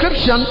 Same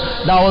description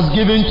that was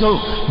given to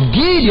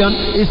Gideon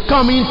is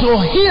coming to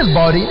his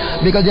body,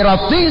 because there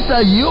are things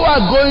that you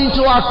are going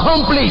to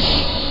accomplish.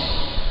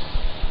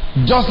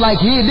 Just like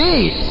he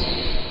did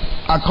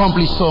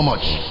accomplish so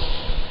much,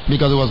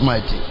 because he was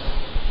mighty.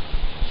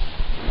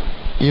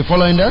 You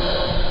following that?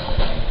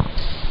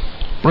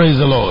 Praise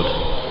the Lord.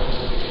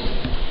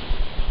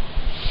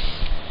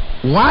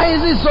 Why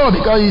is it so?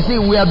 Because you see,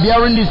 we are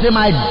bearing the same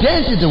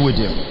identity with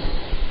him.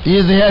 He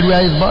is the head, we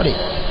are his body.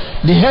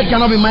 The head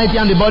cannot be mighty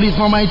and the body is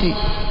not mighty.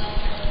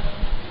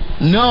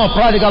 No,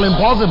 practically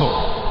impossible.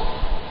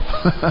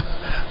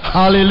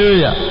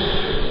 Hallelujah.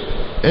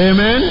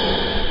 Amen.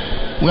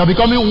 We are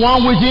becoming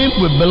one with him.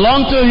 We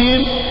belong to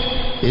him.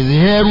 He's the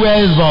head, we are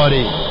his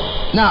body.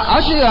 Now,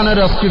 I'll show you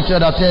another scripture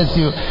that tells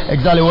you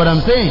exactly what I'm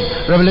saying.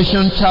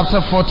 Revelation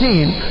chapter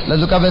 14.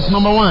 Let's look at verse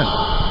number 1.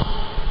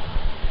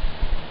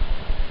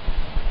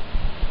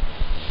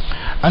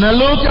 And I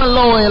looked, and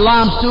lo, a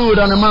lamb stood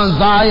on the Mount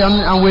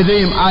Zion, and with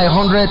him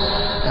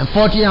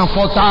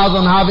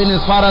 144,000 having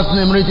his father's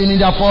name written in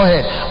their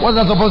forehead. What's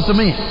that supposed to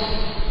mean?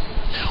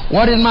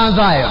 What is Mount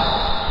Zion?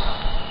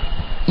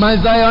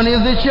 Mount Zion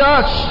is the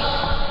church.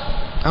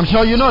 I'm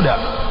sure you know that.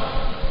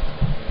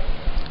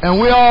 And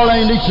we all are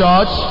in the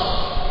church.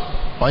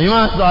 On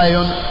Mount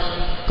Zion,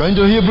 going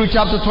to Hebrews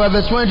chapter 12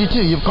 verse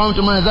 22. You've come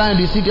to Mount Zion,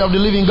 the city of the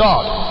living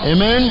God.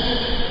 Amen?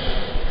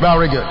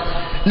 Very good.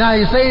 Now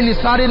he's saying he's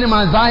starting in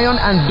Mount Zion,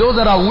 and those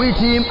that are with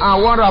him are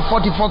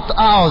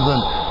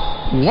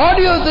 144,000. What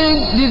do you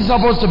think this is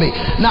supposed to be?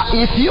 Now,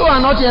 if you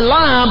are not a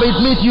lamb, it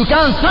means you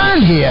can't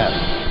stand here.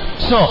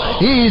 So,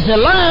 he is a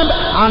lamb,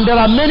 and there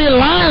are many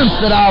lambs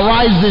that are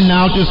rising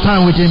now to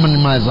stand with him in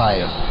Mount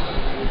Zion.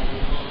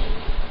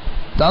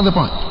 That's the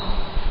point.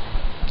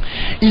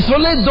 It's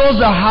only those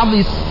that have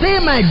the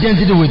same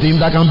identity with him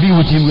that can be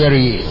with him where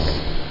he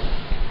is.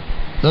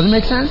 Does it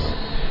make sense?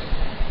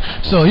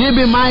 So he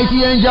be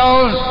mighty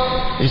angel,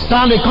 he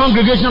stand the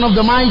congregation of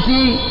the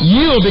mighty,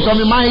 you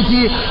become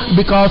mighty,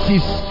 because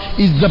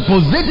it's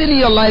depositing in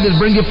your life is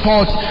bringing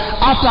forth.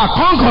 After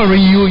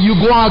conquering you, you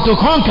go out to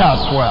conquer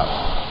as well.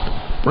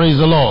 Praise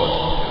the Lord.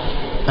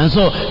 And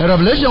so in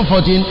Revelation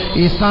 14,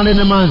 he's standing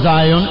in Mount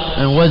Zion,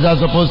 and what is that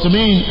supposed to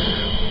mean?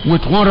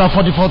 With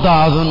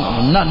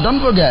 144,000.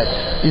 Don't forget,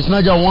 it's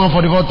not just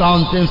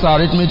 144,000 times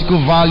arithmetical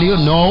value.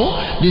 No,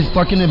 this is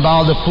talking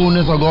about the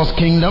fullness of God's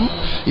kingdom.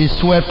 It's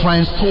 12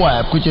 times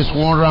 12, which is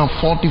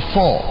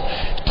 144.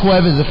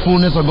 12 is the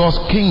fullness of God's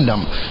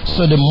kingdom.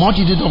 So the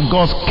multitude of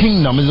God's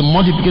kingdom is the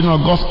multiplication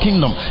of God's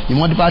kingdom. You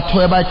multiply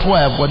 12 by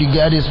 12, what you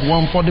get is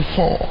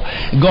 144.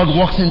 God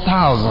walks in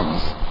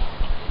thousands.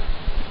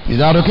 Is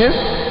that okay?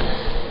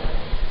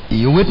 Are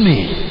you with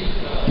me?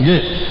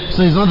 Good.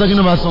 So he's not talking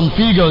about some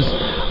figures.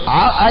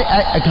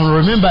 I can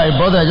remember a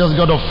brother just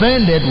got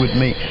offended with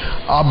me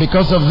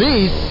because of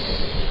this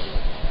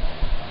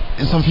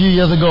some few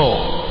years ago,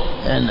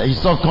 and he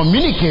stopped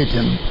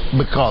communicating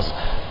because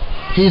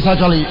he's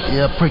actually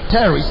a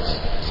preterist.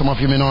 Some of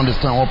you may not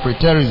understand what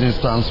preterism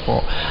stands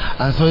for.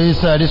 And so he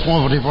said this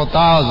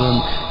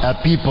 144,000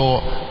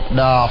 people,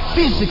 the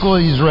physical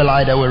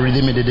Israelite that were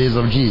redeemed in the days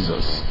of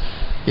Jesus.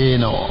 You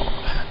know.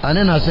 And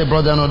then I said,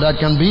 brother, no, that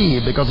can be,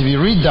 because if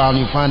you read down,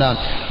 you find out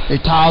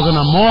 1,000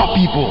 and more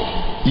people.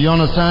 You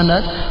understand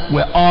that?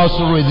 Were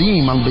also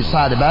redeemed, and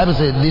beside the Bible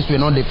said this were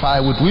not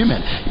defiled with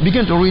women. You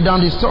begin to read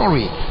down the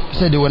story. It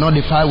said they were not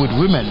defiled with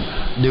women.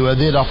 They were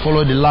they that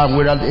followed the Lamb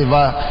wherever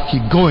he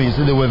going.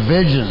 So they were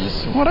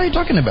virgins. What are you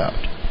talking about?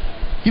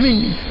 You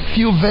mean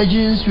few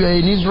virgins were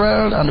in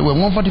Israel and there were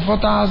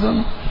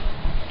 144,000?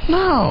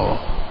 No.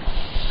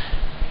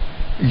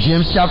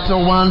 James chapter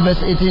 1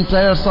 verse 18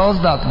 tells us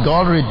that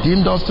God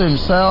redeemed us to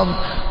himself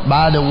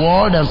by the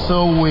word, and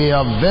so we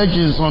are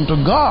virgins unto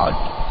God.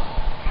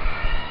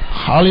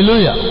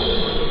 Hallelujah.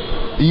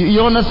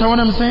 You understand what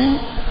I'm saying?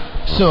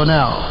 So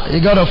now, you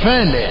got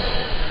offended.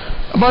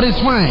 But it's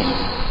fine.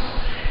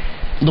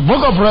 The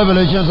book of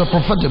Revelation is a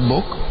prophetic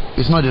book.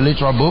 It's not a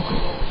literal book.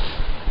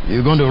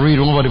 You're going to read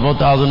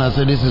 144,000 and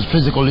say this is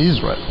physical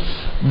Israel.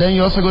 Then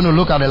you're also going to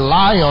look at a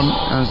lion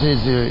and say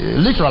it's a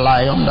literal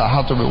lion that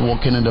had to be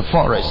walking in the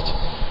forest.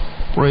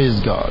 Praise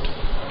God.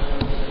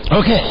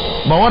 Okay,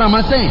 but what am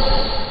I saying?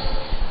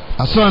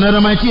 I saw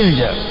another mighty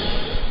angel.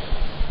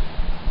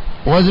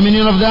 What's the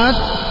meaning of that?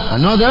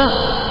 Another?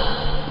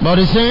 About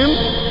the same?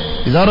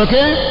 Is that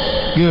okay?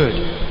 Good.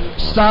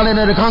 Standing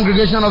at the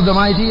congregation of the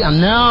mighty, and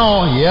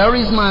now here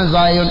is Mount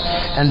Zion,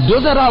 and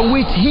those that are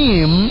with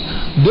him,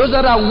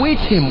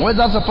 what's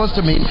that supposed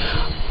to mean?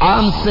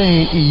 I'm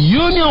saying in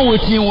union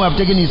with him, we have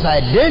taken his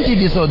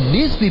identity, so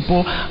these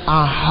people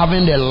are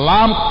having the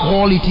lamb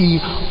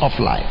quality of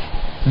life.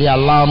 They are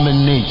lamb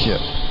in nature.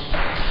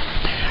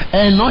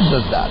 And not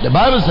just that, the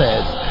Bible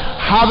says,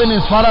 having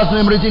his father's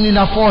name written in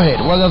their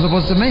forehead, what's that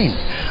supposed to mean?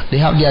 They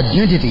have the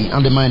identity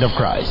and the mind of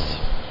Christ.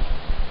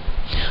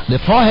 The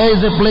forehead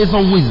is a place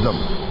of wisdom.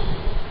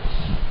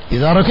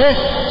 Is that okay?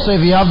 So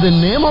if you have the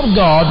name of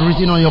God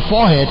written on your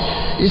forehead,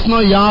 it's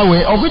not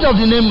Yahweh. Or which of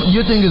the name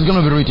you think is going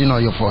to be written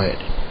on your forehead?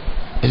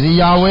 Is it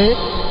Yahweh?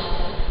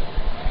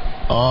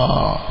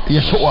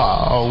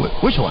 Yeshua? Or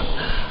which one?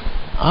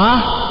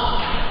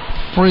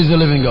 Praise the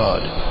living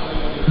God.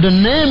 The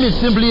name is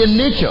simply a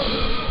nature.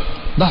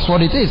 That's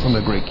what it is in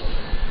the Greek.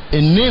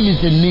 A name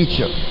is a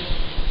nature.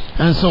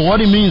 And so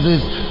what it means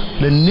is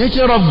the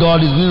nature of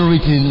God is being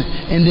written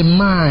in the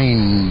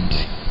mind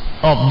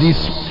of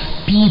these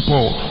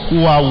people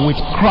who are with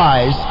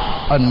Christ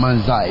on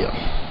Mount Zion.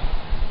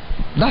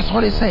 That's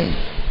what it's saying.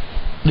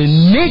 The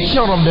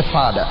nature of the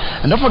Father.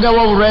 And don't forget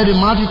what we read in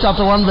Matthew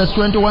chapter 1 verse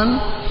 21.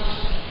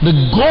 The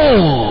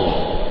goal,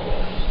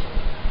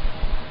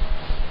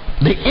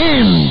 the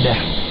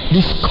end,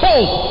 the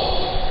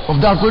scope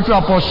of that which we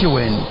are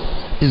pursuing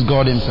is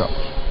God himself.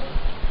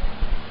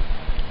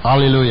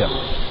 Hallelujah.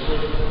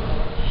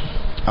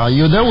 Are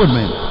you there with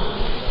me?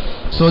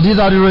 So these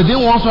are the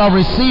redeemed ones who have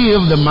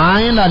received the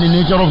mind and the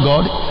nature of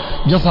God,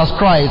 just as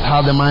Christ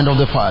had the mind of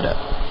the Father.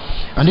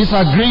 And this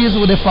agrees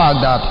with the fact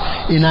that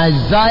in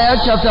Isaiah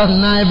chapter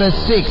 9 verse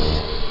 6,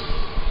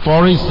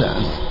 for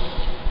instance,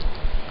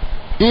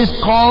 is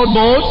called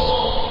both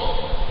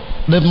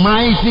the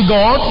mighty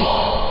God,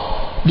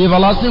 the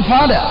everlasting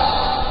Father.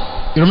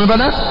 You remember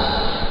that?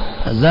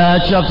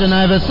 Isaiah chapter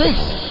 9 verse 6.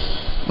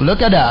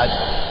 Look at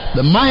that.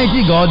 The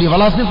mighty God, the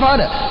everlasting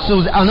Father. So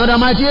another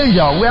mighty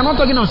angel. We are not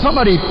talking of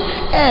somebody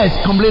else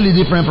completely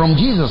different from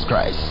Jesus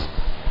Christ.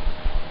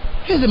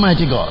 He's the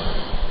mighty God,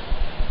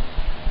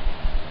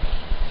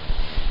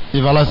 the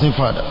everlasting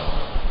Father.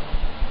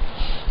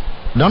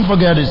 Don't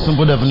forget the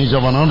simple definition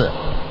of another.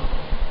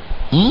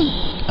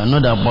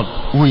 Another, but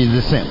who is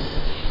the same.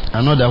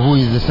 Another who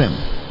is the same.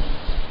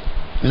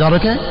 Is that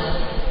okay?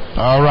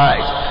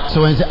 Alright.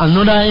 So when you say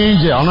another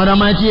angel, another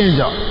mighty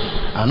angel,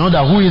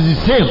 another who is the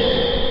same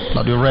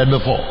that we read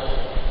before.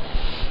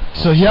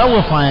 So here we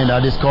find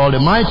that it's called the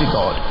mighty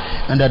God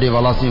and the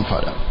everlasting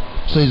Father.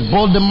 So it's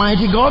both the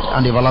mighty God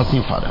and the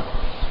everlasting Father.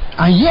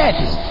 And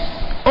yet,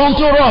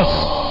 unto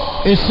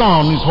us a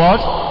son is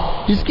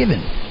what? Is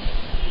given.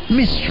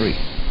 Mystery.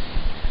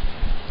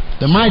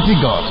 The mighty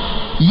God.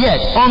 Yet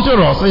unto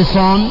us a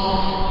son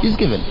is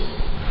given.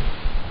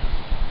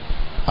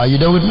 Are you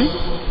there with me?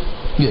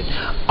 Good.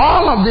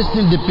 All of these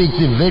things depict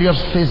the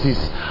various phases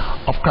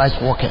of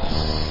Christ's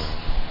workings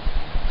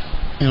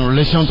in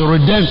relation to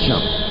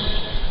redemption.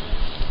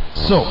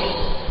 So,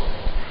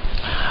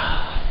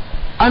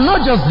 and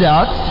not just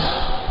that,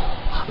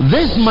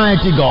 this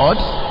mighty God,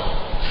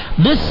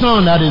 this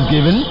Son that is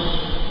given,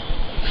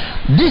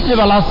 this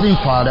everlasting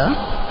Father,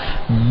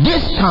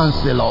 this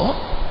Counselor,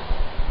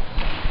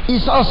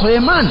 is also a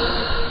man.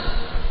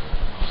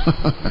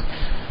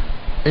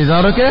 Is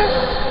that okay?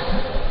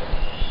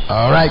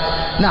 Alright.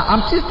 Now,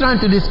 I'm just trying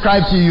to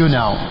describe to you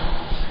now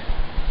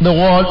the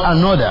word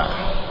another,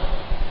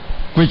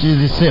 which is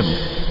the same.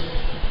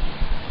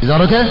 Is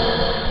that okay?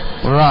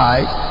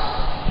 Right.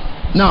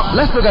 Now,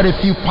 let's look at a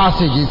few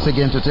passages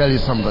again to tell you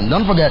something.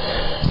 Don't forget,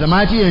 the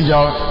mighty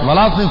angel,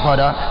 everlasting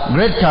Father,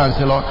 great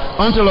Counselor,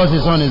 unto us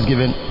his Son is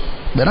given.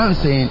 But I'm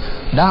saying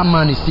that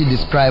man is still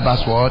described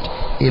as what?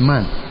 A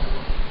man.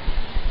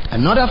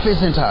 Another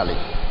face entirely.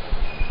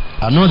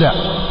 Another,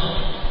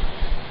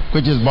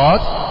 which is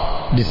both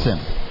the same.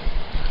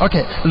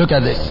 Okay, look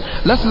at this.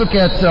 Let's look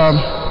at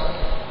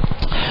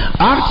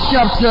Acts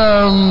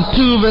chapter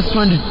 2 verse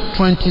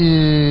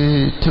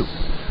 22.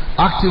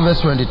 Acts 2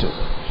 verse 22.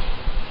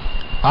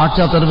 Acts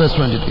chapter 2 verse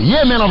 22.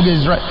 Ye men of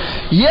Israel,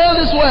 hear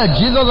this word,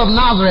 Jesus of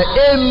Nazareth,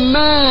 a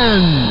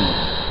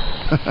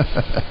man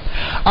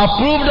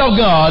Approved of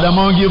God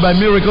among you by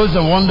miracles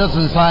and wonders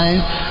and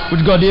signs,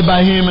 which God did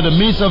by him in the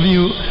midst of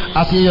you,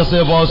 as ye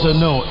yourself also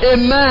know.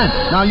 Amen.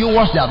 Now you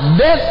watch that.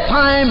 This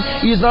time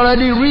is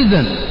already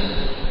risen.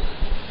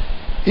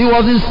 He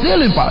wasn't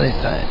still in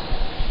Palestine.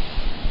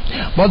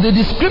 But the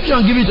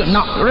description given to...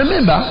 Now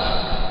remember,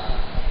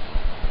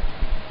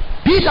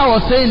 Peter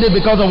was saying it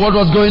because of what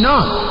was going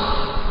on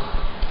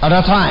at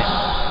that time.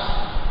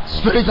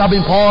 Spirit have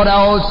been poured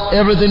out,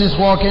 everything is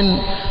working,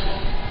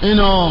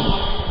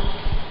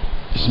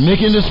 it's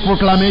making this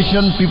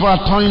proclamation, people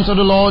are turning to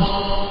the Lord.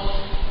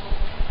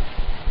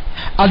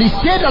 At the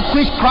state at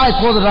which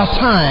Christ was at that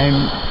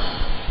time,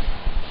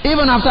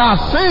 even after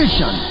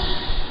ascension,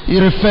 he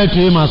referred to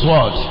him as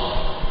what?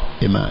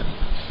 Amen.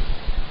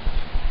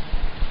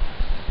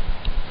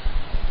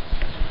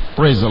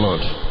 Praise the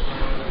Lord.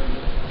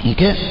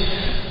 Okay?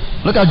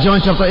 Look at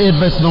John chapter 8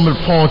 verse number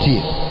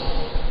 40.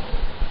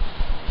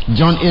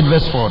 John 8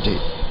 verse 40.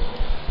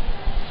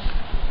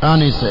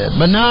 And he said,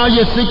 but now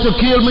you seek to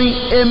kill me,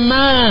 a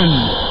man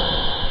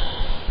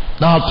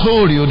that have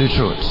told you the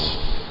truth.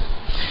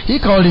 He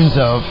called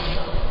himself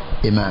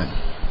a man.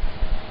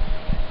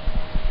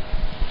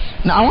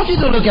 Now I want you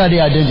to look at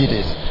the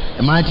identities.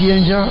 A mighty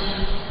angel,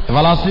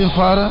 everlasting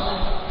Father,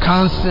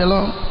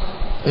 Counselor,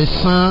 a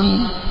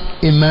Son,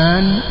 a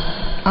man,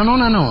 and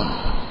on and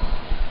on.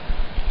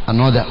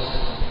 Another,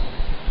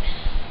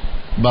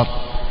 but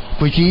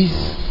which is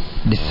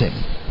the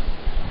same.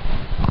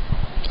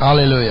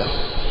 Hallelujah.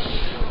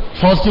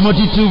 1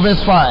 Timothy 2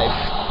 verse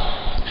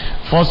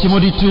 5. 1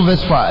 Timothy 2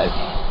 verse 5.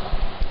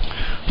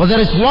 For there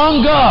is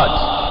one God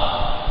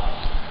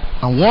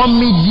and one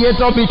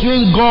mediator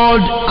between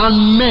God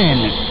and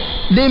men,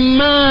 the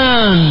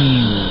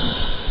man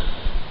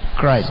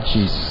Christ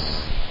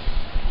Jesus.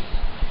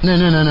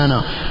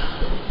 No.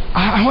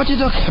 I want you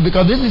to,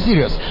 because this is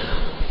serious.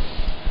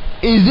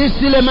 Is this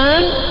still a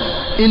man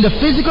in the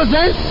physical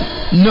sense?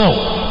 No.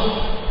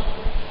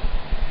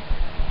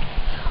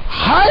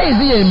 How is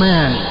he a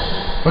man?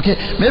 Okay,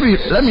 maybe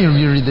let me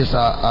reread this.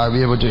 I'll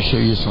be able to show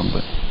you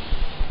something.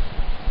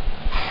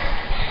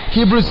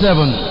 Hebrews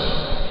 7,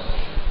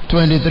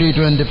 23,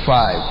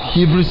 25.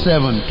 Hebrews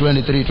 7,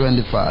 23,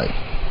 25.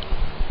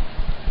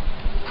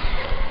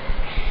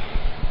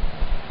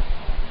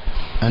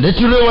 And the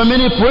children were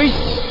many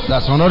priests.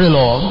 That's under the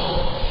law.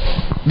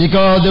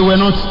 Because they were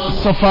not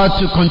suffered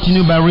to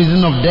continue by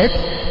reason of death.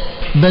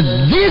 But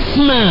this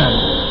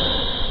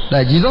man,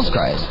 like Jesus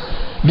Christ,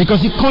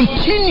 because he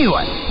continued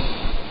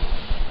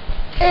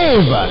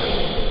ever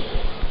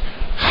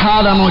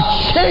had an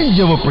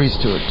unchangeable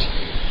priesthood,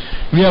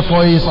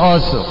 wherefore he is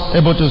also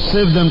able to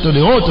save them to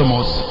the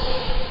uttermost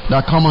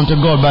that come unto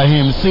God by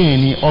him, saying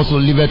he also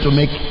liveth to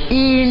make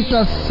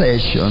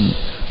intercession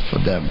for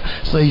them.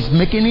 So he's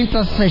making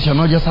intercession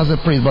not just as a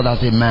priest but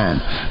as a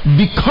man,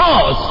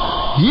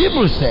 because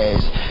Hebrews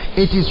says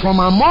it is from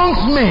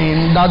amongst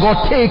men that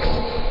God takes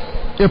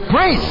a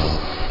priest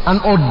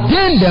and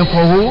ordained them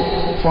for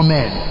who? For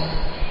men.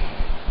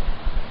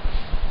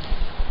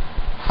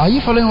 Are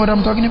you following what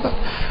I'm talking about?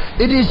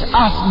 It is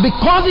as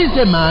because he's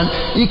a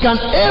man, he can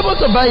able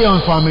to bear your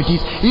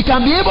infirmities, he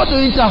can be able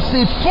to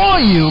intercede for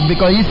you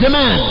because he's a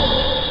man.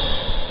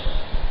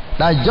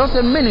 That's just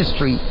a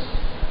ministry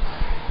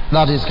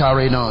that is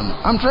carried on.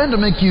 I'm trying to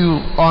make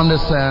you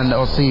understand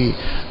or see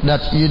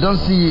that you don't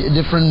see a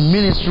different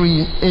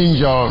ministry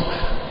angel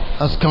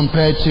as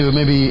compared to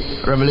maybe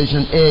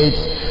Revelation 8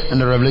 and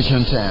the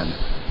Revelation 10.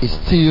 It's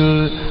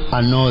still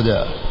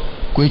another,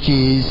 which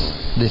is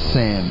the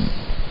same.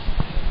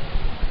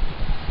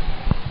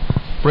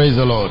 Praise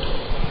the Lord.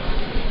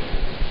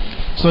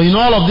 So in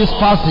all of these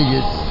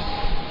passages,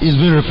 is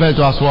being referred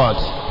to as what?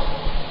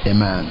 A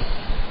man.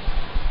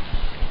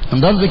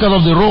 And that's because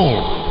of the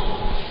role.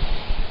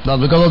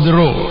 That's because of the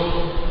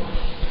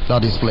role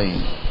that is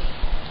playing.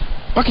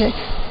 Okay,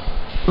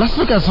 let's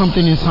look at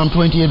something in Psalm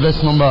 28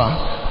 verse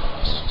number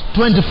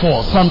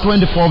 24. Psalm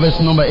 24 verse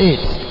number 8.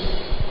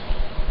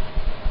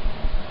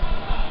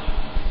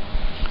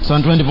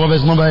 Psalm 24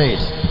 verse number 8.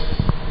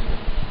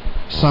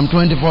 Psalm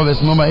 24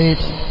 verse number 8.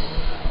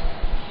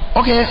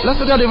 Okay, let's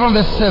look at it from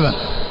verse 7.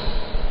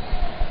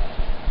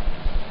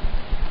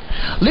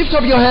 Lift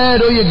up your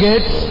head, O ye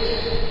gates,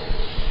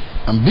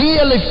 and be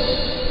ye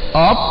lift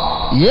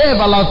up, ye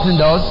everlasting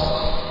doors,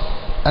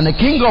 and the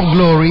King of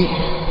glory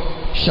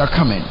shall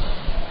come in.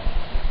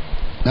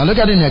 Now look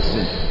at the next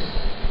thing.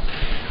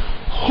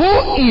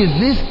 Who is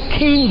this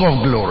King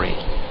of glory?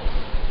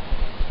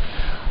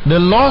 The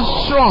Lord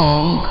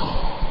strong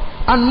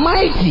and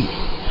mighty.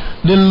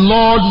 The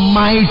Lord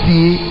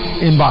mighty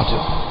in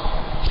battle.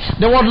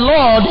 The word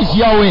Lord is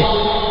Yahweh.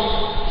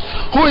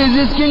 Who is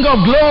this King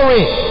of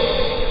glory?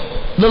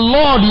 The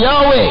Lord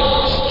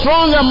Yahweh,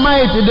 strong and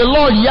mighty. The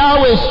Lord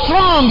Yahweh,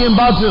 strong in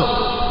battle.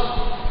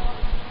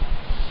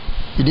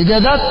 Did you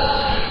get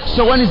that?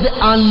 So when he says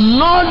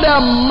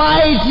another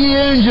mighty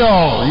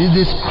angel,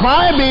 he's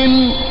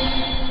describing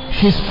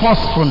his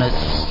forcefulness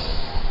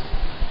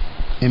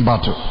in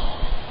battle.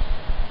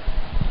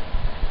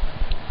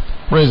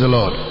 Praise the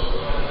Lord.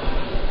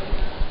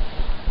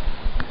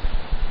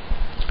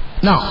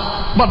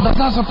 Now, but does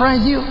that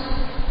surprise you?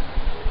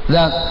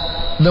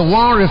 That the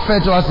one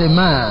referred to as a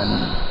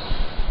man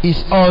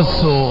is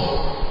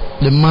also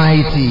the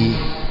mighty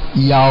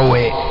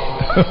Yahweh.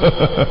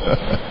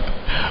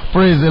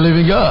 Praise the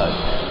living God.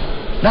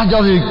 That's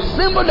just a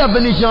simple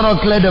definition or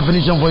clear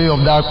definition for you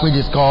of that which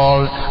is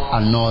called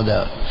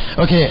another.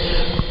 Okay,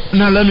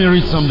 now let me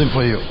read something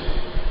for you.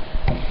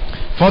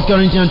 1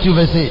 Corinthians 2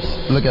 verse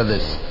 8. Look at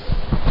this.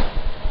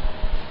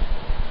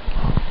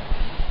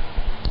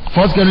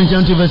 1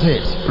 Corinthians 2 verse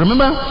 8.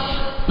 Remember?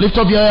 Lift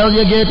up your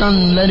elder gate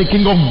and let the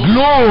King of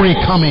glory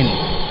come in.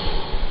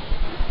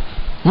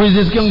 Who is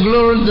this King of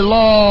glory? The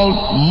Lord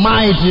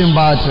mighty in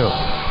battle.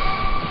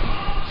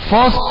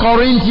 1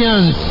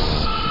 Corinthians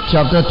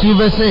chapter 2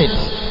 verse 8.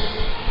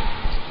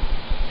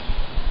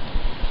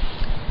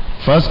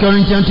 1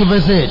 Corinthians 2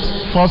 verse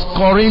 8. 1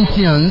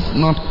 Corinthians,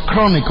 not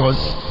Chronicles.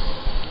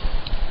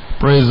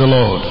 Praise the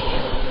Lord.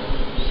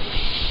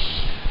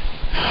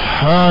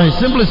 It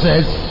simply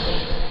says,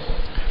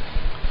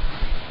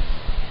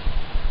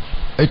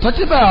 it talks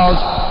about,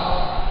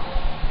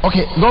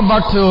 okay, go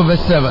back to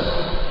verse 7.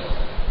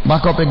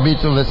 Back up a bit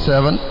to verse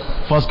 7.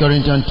 1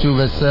 Corinthians 2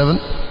 verse 7.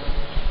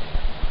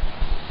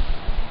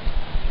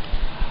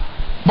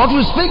 But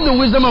we speak the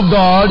wisdom of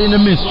God in a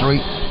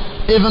mystery,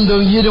 even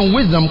the hidden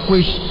wisdom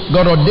which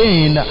God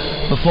ordained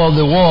before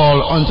the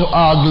world unto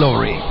our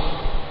glory.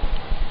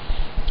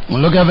 We'll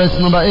look at verse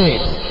number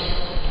 8.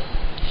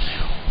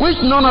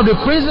 Which none of the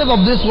princes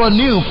of this world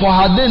knew, for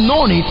had they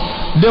known it,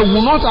 they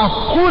would not have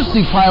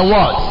crucified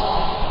what?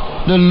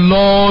 The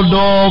Lord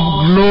of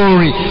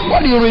glory.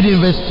 What do you read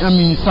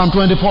in Psalm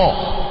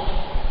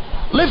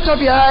 24? Lift up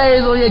your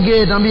eyes, O ye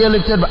gate, and be ye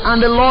lifted,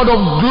 and the Lord of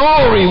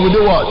glory will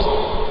do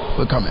what?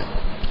 Will come in.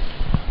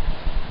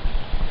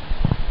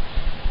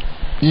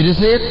 Did you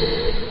see it?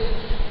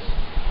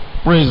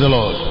 Praise the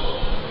Lord.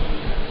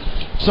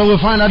 So we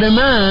find that the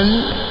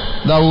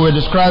man that we were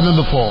describing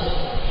before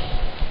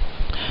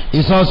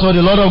is also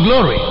the Lord of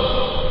glory.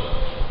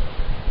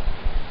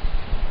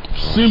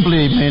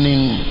 Simply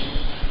meaning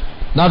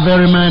that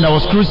very man that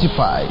was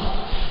crucified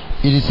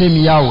is the same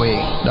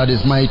Yahweh that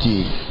is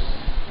mighty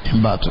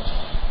in battle.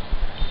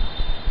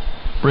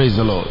 Praise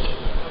the Lord.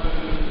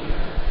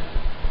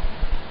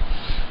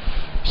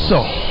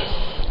 So,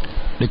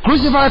 the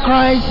crucified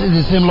Christ is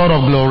the same Lord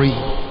of glory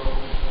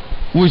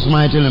who is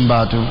mighty in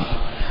battle,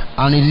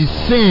 and it is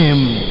the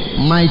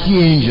same mighty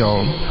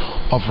angel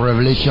of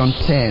Revelation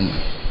 10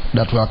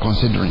 that we are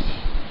considering.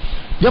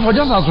 Therefore,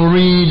 just as we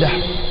read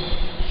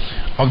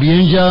of the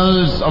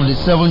angels of the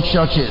 7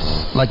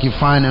 churches, like you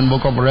find in the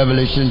book of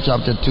Revelation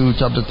chapter 2,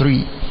 chapter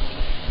 3,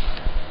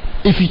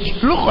 if you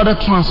look at the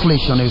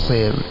translation, they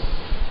say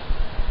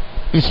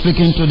it's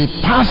speaking to the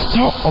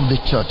pastor of the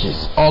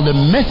churches, or the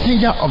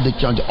messenger of the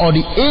church, or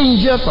the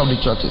angels of the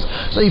churches.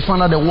 So you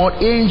find out the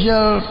word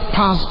angel,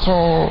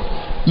 pastor,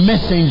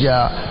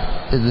 messenger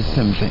is the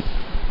same thing.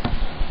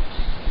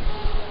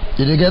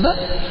 Did you get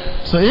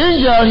that? So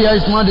angel here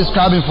is not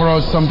describing for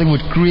us something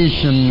with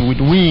creation,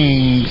 with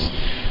wings,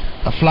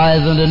 that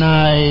flies in the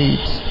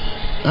night.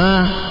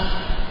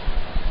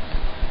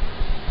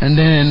 And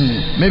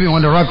then maybe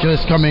when the rapture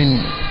is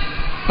coming,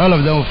 all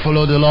of them will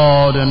follow the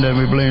Lord, and then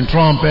we playing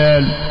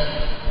trumpet.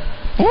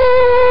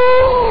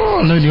 Woo!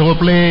 And then the whole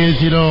place,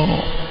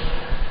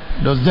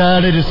 those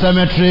dead in the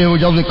cemetery will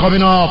just be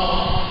coming up.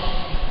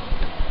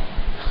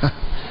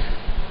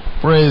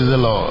 Praise the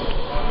Lord.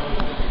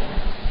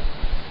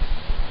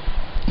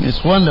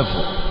 It's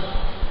wonderful.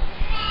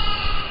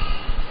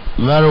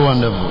 Very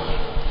wonderful.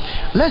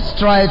 Let's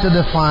try to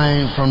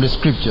define from the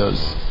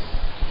scriptures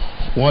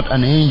what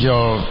an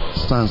angel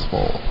stands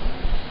for.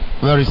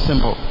 Very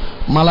simple.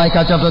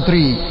 Malachi chapter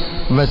 3,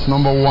 verse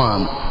number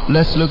 1.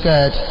 Let's look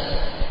at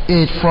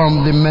it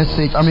from the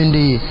message,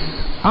 the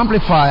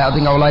Amplified. I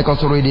think I would like us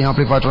to read the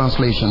Amplified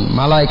translation.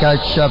 Malachi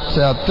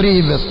chapter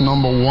 3, verse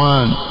number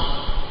 1.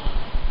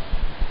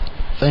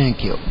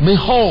 Thank you.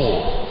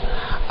 Behold,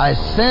 I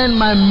send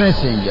my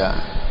messenger,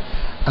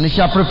 and he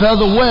shall prepare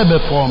the way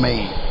before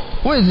me.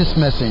 Who is this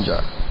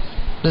messenger?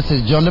 This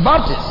is John the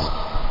Baptist.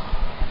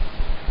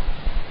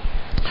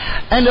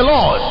 And the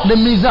Lord, the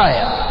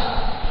Messiah,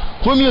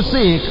 whom you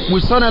seek,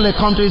 will suddenly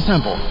come to his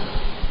temple.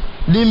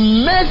 The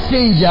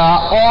messenger,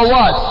 or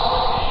what?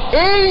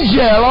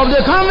 Angel of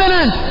the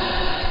covenant.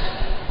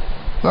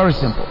 Very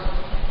simple.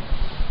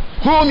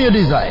 Whom you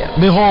desire,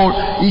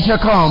 behold, he shall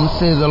come,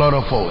 says the Lord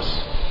of hosts.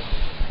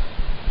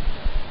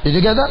 Did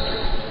you get that?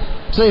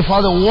 So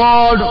for the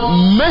word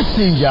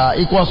messenger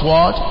equals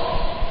what?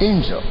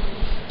 Angel.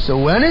 So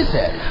when he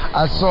said,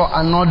 I saw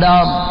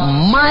another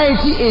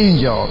mighty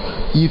angel,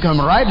 you can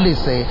rightly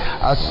say,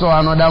 I saw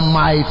another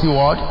mighty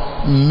what?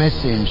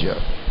 Messenger.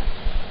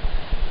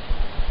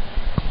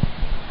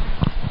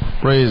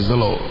 Praise the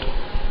Lord.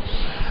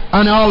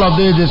 And all of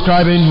this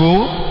describing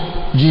who?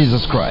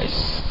 Jesus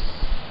Christ.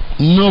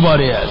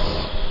 Nobody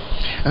else.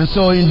 And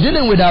so in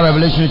dealing with that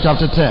Revelation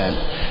chapter 10,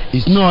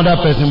 it's no other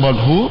person but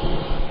who?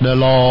 The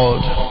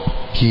Lord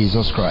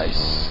Jesus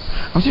Christ.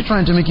 I'm still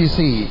trying to make you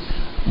see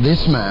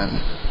this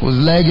man whose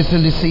leg is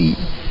in the sea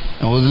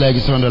and whose leg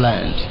is on the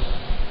land.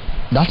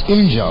 That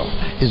angel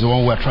is the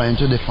one we're trying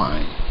to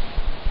define.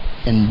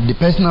 And the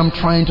person I'm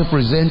trying to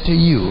present to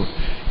you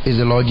is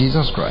the Lord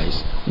Jesus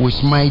Christ, who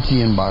is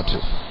mighty in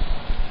battle.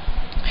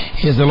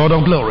 He is the Lord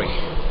of glory.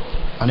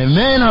 And if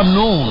men have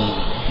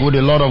known who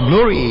the Lord of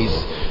glory is,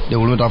 they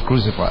will not have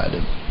crucified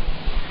him.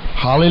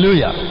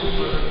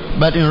 Hallelujah.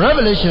 But in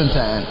Revelation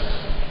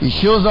 10, he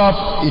shows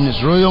up in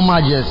his royal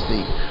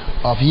majesty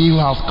of he who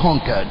has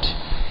conquered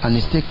and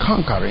is still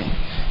conquering.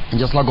 And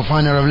just like we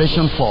find in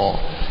Revelation 4,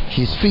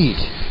 his feet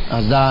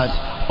as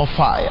that of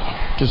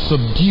fire, to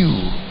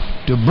subdue,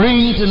 to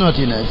bring to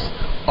nothingness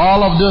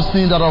all of those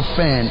things that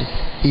offend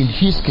in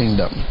his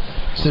kingdom,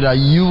 so that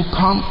you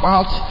come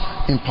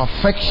out in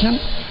perfection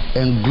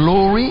and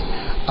glory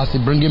as he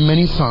bringing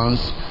many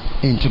sons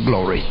into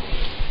glory.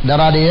 That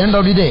at the end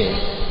of the day,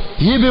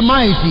 he be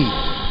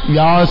mighty, we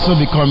are also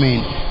becoming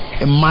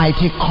a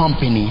mighty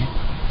company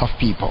of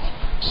people.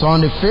 So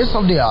on the face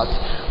of the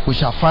earth, we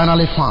shall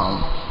finally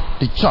find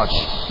the church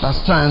that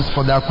stands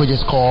for that which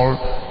is called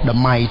the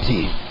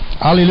mighty.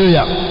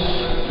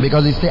 Hallelujah.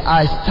 Because he said,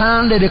 I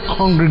stand at the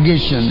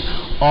congregation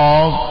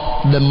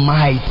of the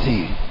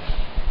mighty.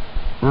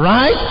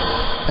 Right?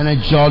 And a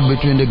judge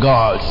between the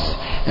gods.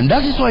 And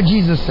that is what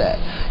Jesus said.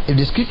 If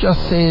the scripture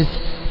says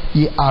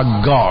ye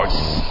are gods,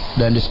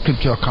 then the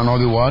scripture cannot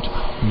be what?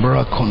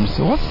 Broken.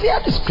 So what's here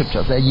the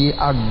scripture says ye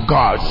are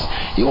gods?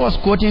 He was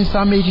quoting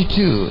Psalm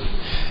 82.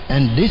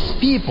 And these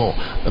people,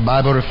 the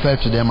Bible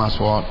refers to them as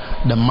what?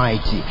 The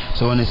mighty.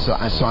 So when I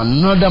saw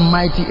another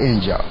mighty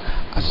angel,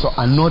 I saw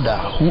another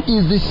who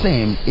is the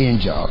same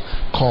angel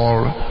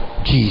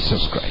called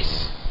Jesus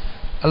Christ.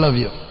 I love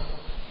you.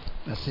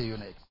 I'll see you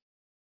next.